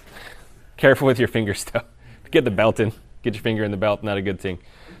 Careful with your fingers though. Get the belt in. Get your finger in the belt, not a good thing.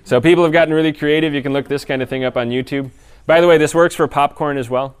 So people have gotten really creative. You can look this kind of thing up on YouTube. By the way, this works for popcorn as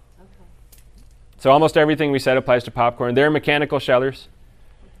well. Okay. So almost everything we said applies to popcorn. They're mechanical shellers.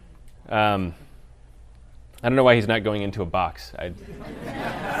 I don't know why he's not going into a box.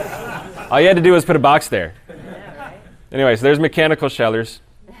 All you had to do was put a box there. Yeah, right? Anyway, so there's mechanical shellers.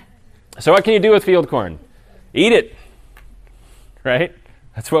 So what can you do with field corn? Eat it, right?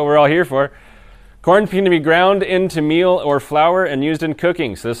 That's what we're all here for. Corn can be ground into meal or flour and used in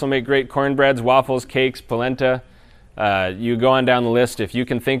cooking. So this will make great cornbreads, waffles, cakes, polenta. You go on down the list. If you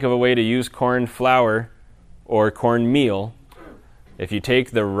can think of a way to use corn flour or corn meal, if you take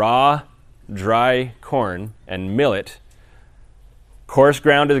the raw, dry corn and mill it, coarse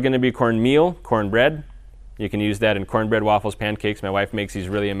ground is going to be corn meal, cornbread. You can use that in cornbread, waffles, pancakes. My wife makes these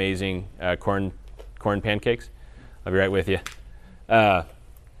really amazing corn pancakes. I'll be right with you.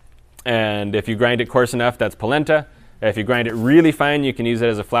 And if you grind it coarse enough, that's polenta. If you grind it really fine, you can use it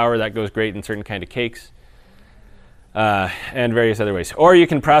as a flour. That goes great in certain kind of cakes. and various other ways. Or you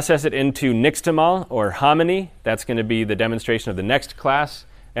can process it into nixtamal or hominy. That's going to be the demonstration of the next class.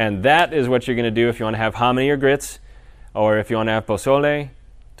 And that is what you're going to do if you want to have hominy or grits, or if you want to have pozole,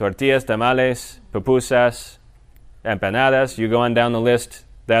 tortillas, tamales, pupusas, empanadas. You go on down the list.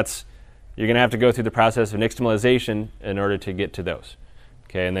 You're going to have to go through the process of nixtamalization in order to get to those.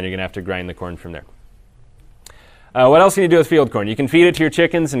 Okay, and then you're going to have to grind the corn from there. What else can you do with field corn? You can feed it to your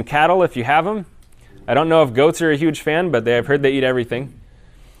chickens and cattle if you have them. I don't know if goats are a huge fan, but I've heard they eat everything.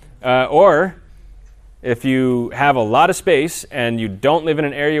 Or if you have a lot of space and you don't live in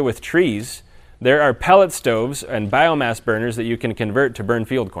an area with trees, there are pellet stoves and biomass burners that you can convert to burn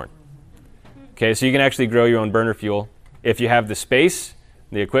field corn. Okay, so you can actually grow your own burner fuel. If you have the space,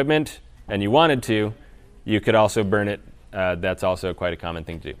 the equipment, and you wanted to, you could also burn it. That's also quite a common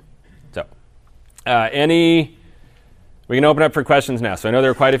thing to do. So, we can open up for questions now. So I know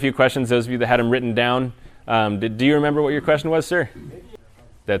there are quite a few questions. Those of you that had them written down, do you remember what your question was, sir?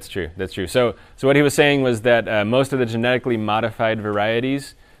 That's true. So what he was saying was that most of the genetically modified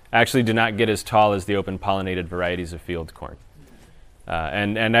varieties actually do not get as tall as the open pollinated varieties of field corn.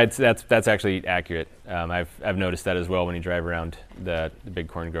 And that's actually accurate. I've noticed that as well when you drive around the big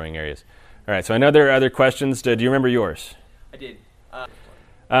corn growing areas. All right, so I know there are other questions. Do you remember yours? I did.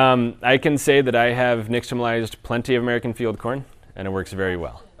 I can say that I have nixtamalized plenty of American field corn, and it works very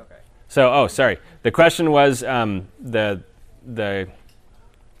well. Okay. So, sorry. The question was the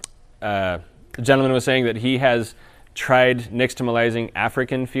gentleman was saying that he has tried nixtamalizing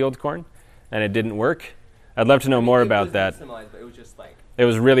African field corn, and it didn't work. I'd love to know more about that. But it was just like It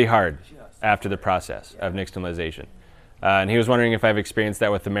was really hard after the process of nixtamalization. And he was wondering if I've experienced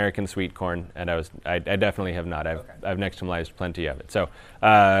that with American sweet corn, and I definitely have not. I've nixtamalized plenty of it. So,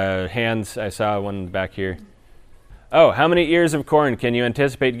 hands, I saw one back here. Oh, how many ears of corn can you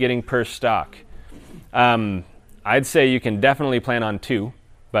anticipate getting per stalk? I'd say you can definitely plan on 2,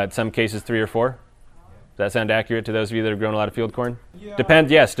 but some cases 3 or 4. Does that sound accurate to those of you that have grown a lot of field corn? Yeah.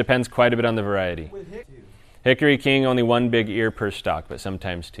 Depends quite a bit on the variety. Hickory King, only 1 big ear per stalk, but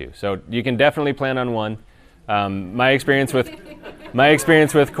sometimes 2. So you can definitely plan on 1. My experience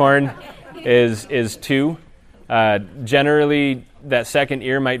with corn is 2. Generally, that second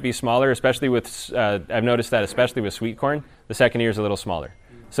ear might be smaller, especially with. I've noticed that especially with sweet corn, the second ear is a little smaller.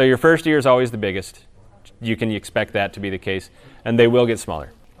 So your first ear is always the biggest. You can expect that to be the case, and they will get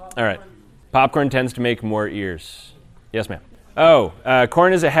smaller. All right, popcorn tends to make more ears. Yes, ma'am. Oh,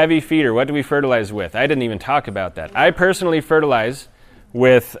 corn is a heavy feeder. What do we fertilize with? I didn't even talk about that. I personally fertilize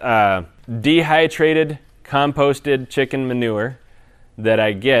with dehydrated, composted chicken manure that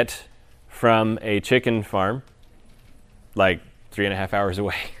I get from a chicken farm, like 3.5 hours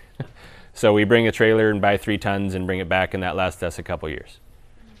away. So we bring a trailer and buy 3 tons and bring it back, and that lasts us a couple years.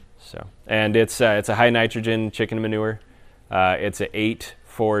 So, and it's a high nitrogen chicken manure. It's a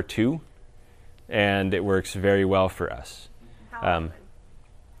 8-4-2, and it works very well for us.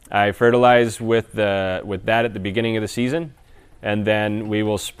 I fertilize with that at the beginning of the season, and then we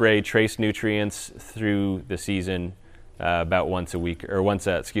will spray trace nutrients through the season about once a week, or once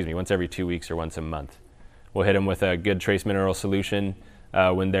every 2 weeks or once a month. We'll hit them with a good trace mineral solution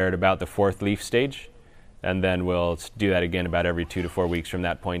when they're at about the 4th leaf stage, and then we'll do that again about every 2 to 4 weeks from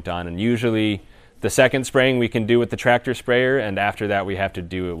that point on. And usually the second spraying we can do with the tractor sprayer, and after that we have to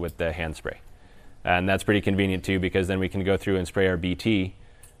do it with the hand spray. And that's pretty convenient too, because then we can go through and spray our BT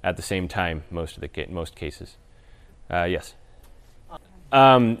at the same time most cases. Yes.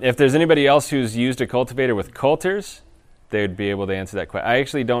 If there's anybody else who's used a cultivator with coulters, they would be able to answer that question. I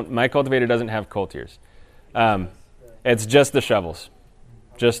actually don't. My cultivator doesn't have coulters. It's just the shovels,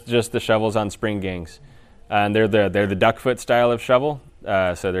 just the shovels on spring gangs, and they're the duckfoot style of shovel.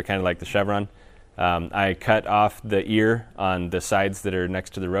 So they're kind of like the chevron. I cut off the ear on the sides that are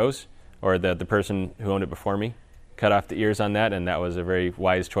next to the rows, or the person who owned it before me cut off the ears on that, and that was a very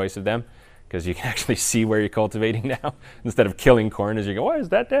wise choice of them, because you can actually see where you're cultivating now instead of killing corn as you go, why is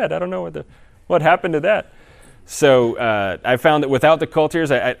that dead? I don't know what happened to that. So I found that without the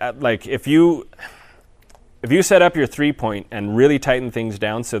coulters, I like if you set up your 3-point and really tighten things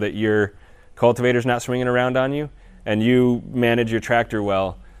down so that your cultivator's not swinging around on you, and you manage your tractor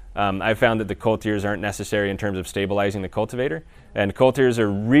well, I found that the coulters aren't necessary in terms of stabilizing the cultivator. And coulters are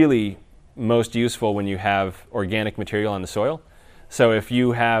really most useful when you have organic material on the soil. So if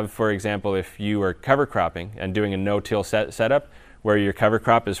you have, for example, if you are cover cropping and doing a no-till setup where your cover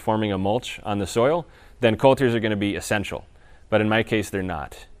crop is forming a mulch on the soil, then coulters are going to be essential. But in my case, they're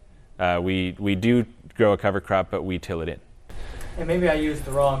not. We do grow a cover crop, but we till it in. And maybe I used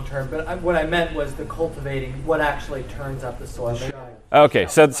the wrong term, but what I meant was the cultivating, what actually turns up the soil. Okay,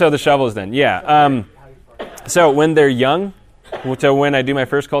 so the shovels then, yeah. So when they're young, so when I do my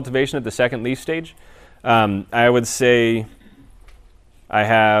first cultivation at the second leaf stage, I would say I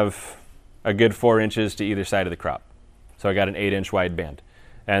have a good 4 inches to either side of the crop. So I got an 8-inch wide band.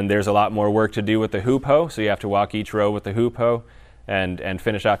 And there's a lot more work to do with the hoop hoe, so you have to walk each row with the hoop hoe and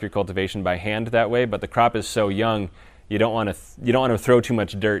finish off your cultivation by hand that way. But the crop is so young, you don't want to throw too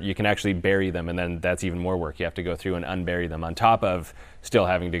much dirt. You can actually bury them, and then that's even more work. You have to go through and unbury them on top of still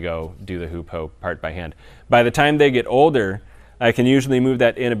having to go do the hoop hoe part by hand. By the time they get older, I can usually move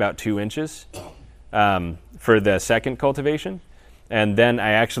that in about 2 inches for the second cultivation. And then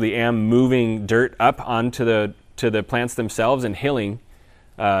I actually am moving dirt up onto the plants themselves and hilling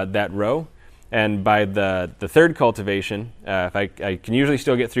that row. And by the third cultivation, if I can usually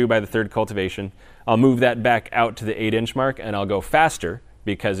still get through by the third cultivation, I'll move that back out to the 8-inch mark, and I'll go faster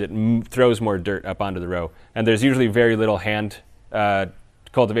because it throws more dirt up onto the row. And there's usually very little hand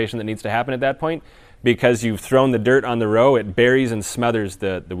cultivation that needs to happen at that point. Because you've thrown the dirt on the row, it buries and smothers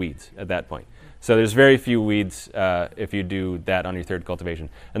the weeds at that point. So there's very few weeds if you do that on your third cultivation.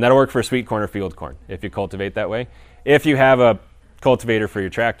 And that'll work for sweet corn or field corn if you cultivate that way. If you have a cultivator for your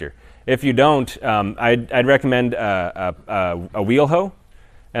tractor. If you don't, I'd recommend a wheel hoe.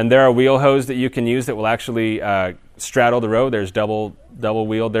 And there are wheel hoes that you can use that will actually straddle the row. There's double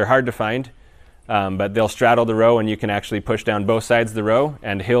wheeled. They're hard to find. But they'll straddle the row, and you can actually push down both sides of the row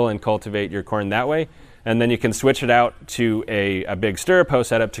and hill and cultivate your corn that way. And then you can switch it out to a big stirrup hoe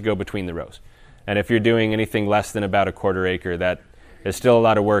setup to go between the rows. And if you're doing anything less than about a 1/4 acre, that is still a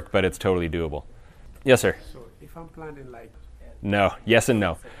lot of work, but it's totally doable. Yes, sir? So if I'm planting like... No. Yes and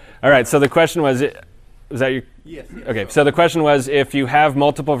no. All right, so the question was that your... Yes. Okay, so the question was, if you have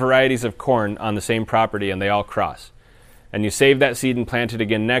multiple varieties of corn on the same property and they all cross, and you save that seed and plant it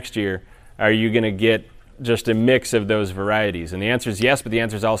again next year, are you going to get just a mix of those varieties? And the answer is yes, but the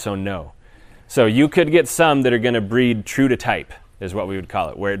answer is also no. So you could get some that are going to breed true to type, is what we would call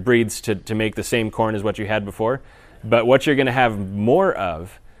it, where it breeds to make the same corn as what you had before. But what you're going to have more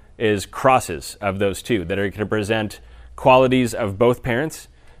of is crosses of those two that are going to present qualities of both parents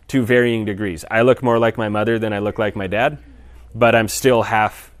to varying degrees. I look more like my mother than I look like my dad, but I'm still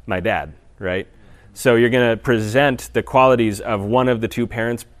half my dad, right? So you're going to present the qualities of one of the two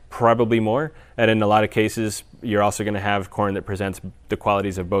parents probably more, and in a lot of cases, you're also going to have corn that presents the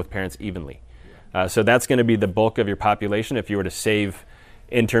qualities of both parents evenly. So that's going to be the bulk of your population if you were to save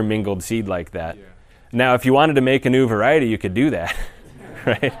intermingled seed like that. Yeah. Now, if you wanted to make a new variety, you could do that,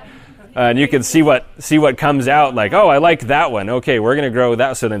 right? And you could see what comes out, like, oh, I like that one. Okay, we're going to grow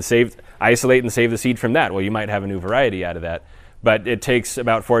that, so then isolate and save the seed from that. Well, you might have a new variety out of that, but it takes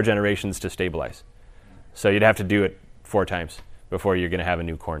about 4 generations to stabilize. So you'd have to do it 4 times before you're going to have a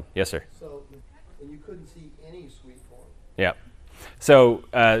new corn. Yes, sir? So, and you couldn't see any sweet corn. Yeah. So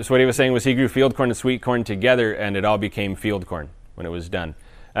what he was saying was he grew field corn and sweet corn together, and it all became field corn when it was done.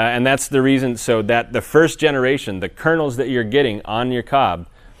 And that's the reason, so that the first generation, the kernels that you're getting on your cob,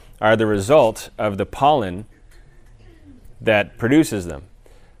 are the result of the pollen that produces them.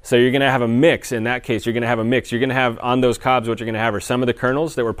 So you're going to have a mix. In that case, you're going to have a mix. You're going to have on those cobs, what you're going to have are some of the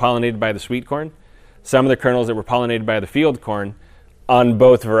kernels that were pollinated by the sweet corn, some of the kernels that were pollinated by the field corn on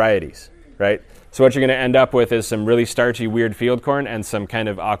both varieties, right? So what you're going to end up with is some really starchy, weird field corn and some kind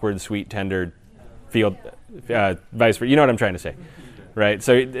of awkward, sweet, tender field, vice versa. You know what I'm trying to say, right?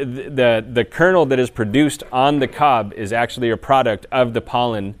 So the kernel that is produced on the cob is actually a product of the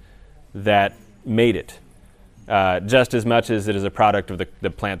pollen that made it, just as much as it is a product of the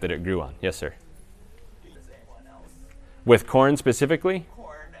plant that it grew on. Yes, sir? Does anyone else? With corn specifically?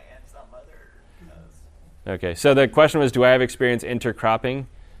 Corn and some other... Okay, so the question was, do I have experience intercropping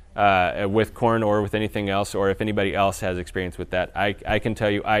with corn or with anything else, or if anybody else has experience with that? I can tell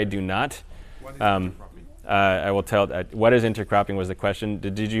you I do not. What is intercropping? I will tell, what is intercropping was the question.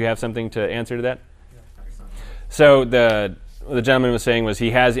 Did you have something to answer to that? Yeah. So what the gentleman was saying was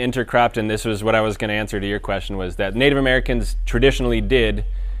he has intercropped, and this was what I was going to answer to your question, was that Native Americans traditionally did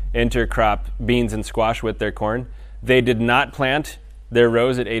intercrop beans and squash with their corn. They did not plant their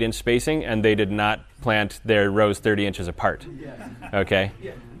rows at 8-inch spacing, and they did not plant their rows 30 inches apart. Okay?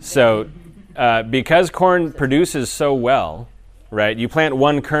 So because corn produces so well, right, you plant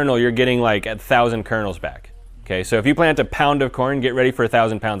one kernel, you're getting like 1,000 kernels back. Okay? So if you plant a pound of corn, get ready for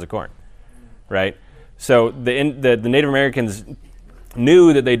 1,000 pounds of corn, right? So the Native Americans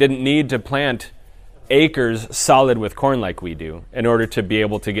knew that they didn't need to plant acres solid with corn like we do in order to be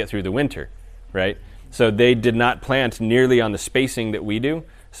able to get through the winter, right? So they did not plant nearly on the spacing that we do,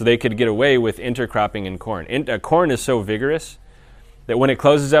 so they could get away with intercropping in corn. Corn is so vigorous that when it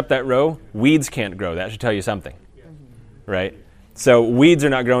closes up that row, weeds can't grow. That should tell you something, right? So weeds are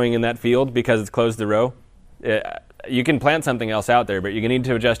not growing in that field because it's closed the row. You can plant something else out there, but you're going to need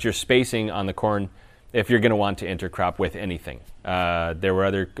to adjust your spacing on the corn if you're going to want to intercrop with anything. There were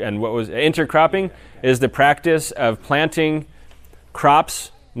other, and what was intercropping is the practice of planting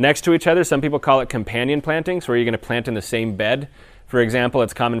crops next to each other. Some people call it companion plantings, where you're going to plant in the same bed. For example,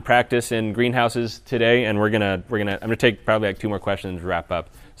 it's common practice in greenhouses today, and I'm going to take probably like 2 more questions to wrap up.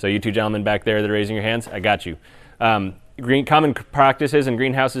 So you 2 gentlemen back there that are raising your hands, I got you. Common practices in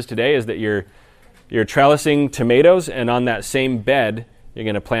greenhouses today is that you're trellising tomatoes, and on that same bed, you're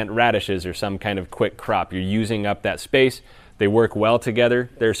going to plant radishes or some kind of quick crop. You're using up that space. They work well together.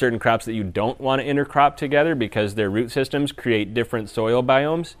 There are certain crops that you don't want to intercrop together because their root systems create different soil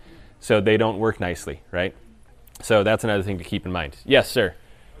biomes, so they don't work nicely, right? So that's another thing to keep in mind. Yes, sir.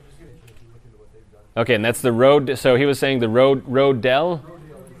 Okay, and that's the road. So he was saying the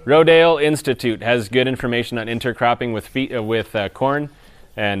Rodale Institute has good information on intercropping with corn,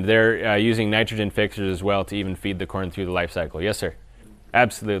 and they're using nitrogen fixers as well to even feed the corn through the life cycle. Yes, sir.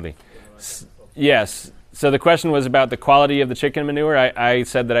 Absolutely. Yes. So the question was about the quality of the chicken manure. I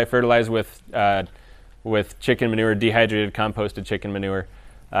said that I fertilize with chicken manure, dehydrated, composted chicken manure,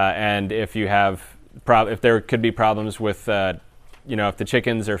 and if you have if there could be problems with if the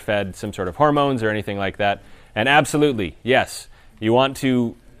chickens are fed some sort of hormones or anything like that, and absolutely yes, you want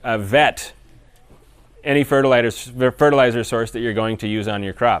to vet any fertilizer source that you're going to use on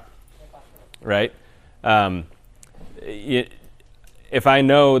your crop, right? If I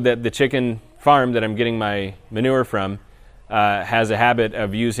know that the chicken farm that I'm getting my manure from has a habit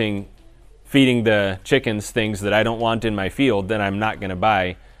of feeding the chickens things that I don't want in my field, then I'm not going to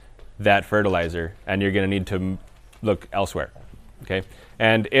buy that fertilizer, and you're going to need to look elsewhere, okay?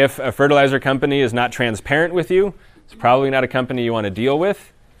 And if a fertilizer company is not transparent with you, it's probably not a company you want to deal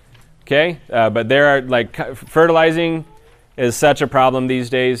with, okay? But there are, fertilizing is such a problem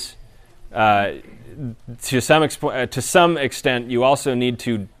these days. To some extent, you also need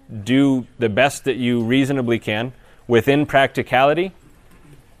to do the best that you reasonably can within practicality,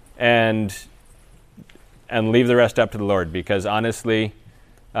 and leave the rest up to the Lord. Because honestly,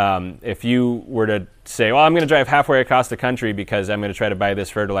 if you were to say, well, I'm going to drive halfway across the country because I'm going to try to buy this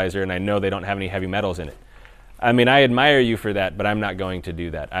fertilizer and I know they don't have any heavy metals in it. I mean, I admire you for that, but I'm not going to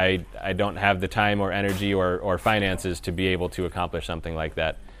do that. I don't have the time or energy or finances to be able to accomplish something like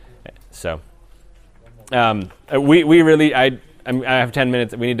that. So I have 10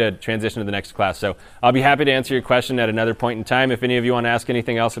 minutes. We need to transition to the next class. So I'll be happy to answer your question at another point in time. If any of you want to ask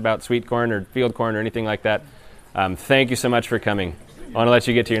anything else about sweet corn or field corn or anything like that, thank you so much for coming. I want to let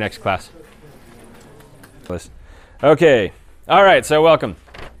you get to your next class. Okay. All right. So welcome.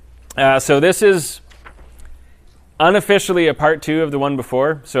 So this is unofficially a part 2 of the one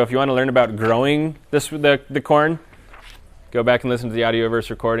before. So if you want to learn about growing the corn, go back and listen to the Audioverse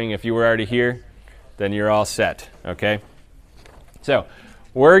recording. If you were already here, then you're all set. Okay. So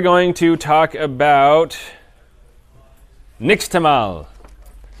we're going to talk about Nixtamal.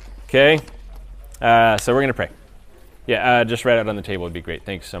 Okay. So we're going to pray. Yeah, just write it on the table would be great.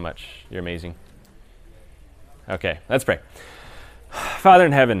 Thanks so much. You're amazing. Okay, let's pray. Father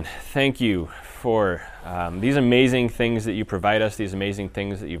in heaven, thank you for these amazing things that you provide us, these amazing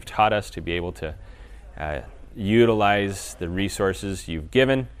things that you've taught us to be able to utilize the resources you've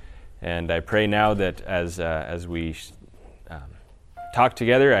given. And I pray now that as we talk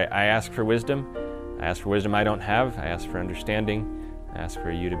together, I ask for wisdom. I ask for wisdom I don't have. I ask for understanding. I ask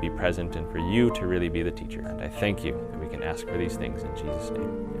for you to be present and for you to really be the teacher. And I thank you that we can ask for these things in Jesus' name.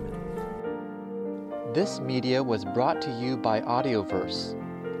 Amen. This media was brought to you by Audioverse,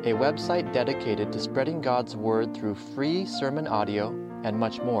 a website dedicated to spreading God's Word through free sermon audio and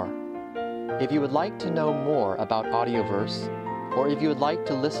much more. If you would like to know more about Audioverse, or if you would like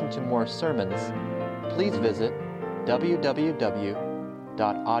to listen to more sermons, please visit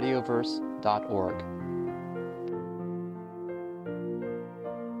www.audioverse.org.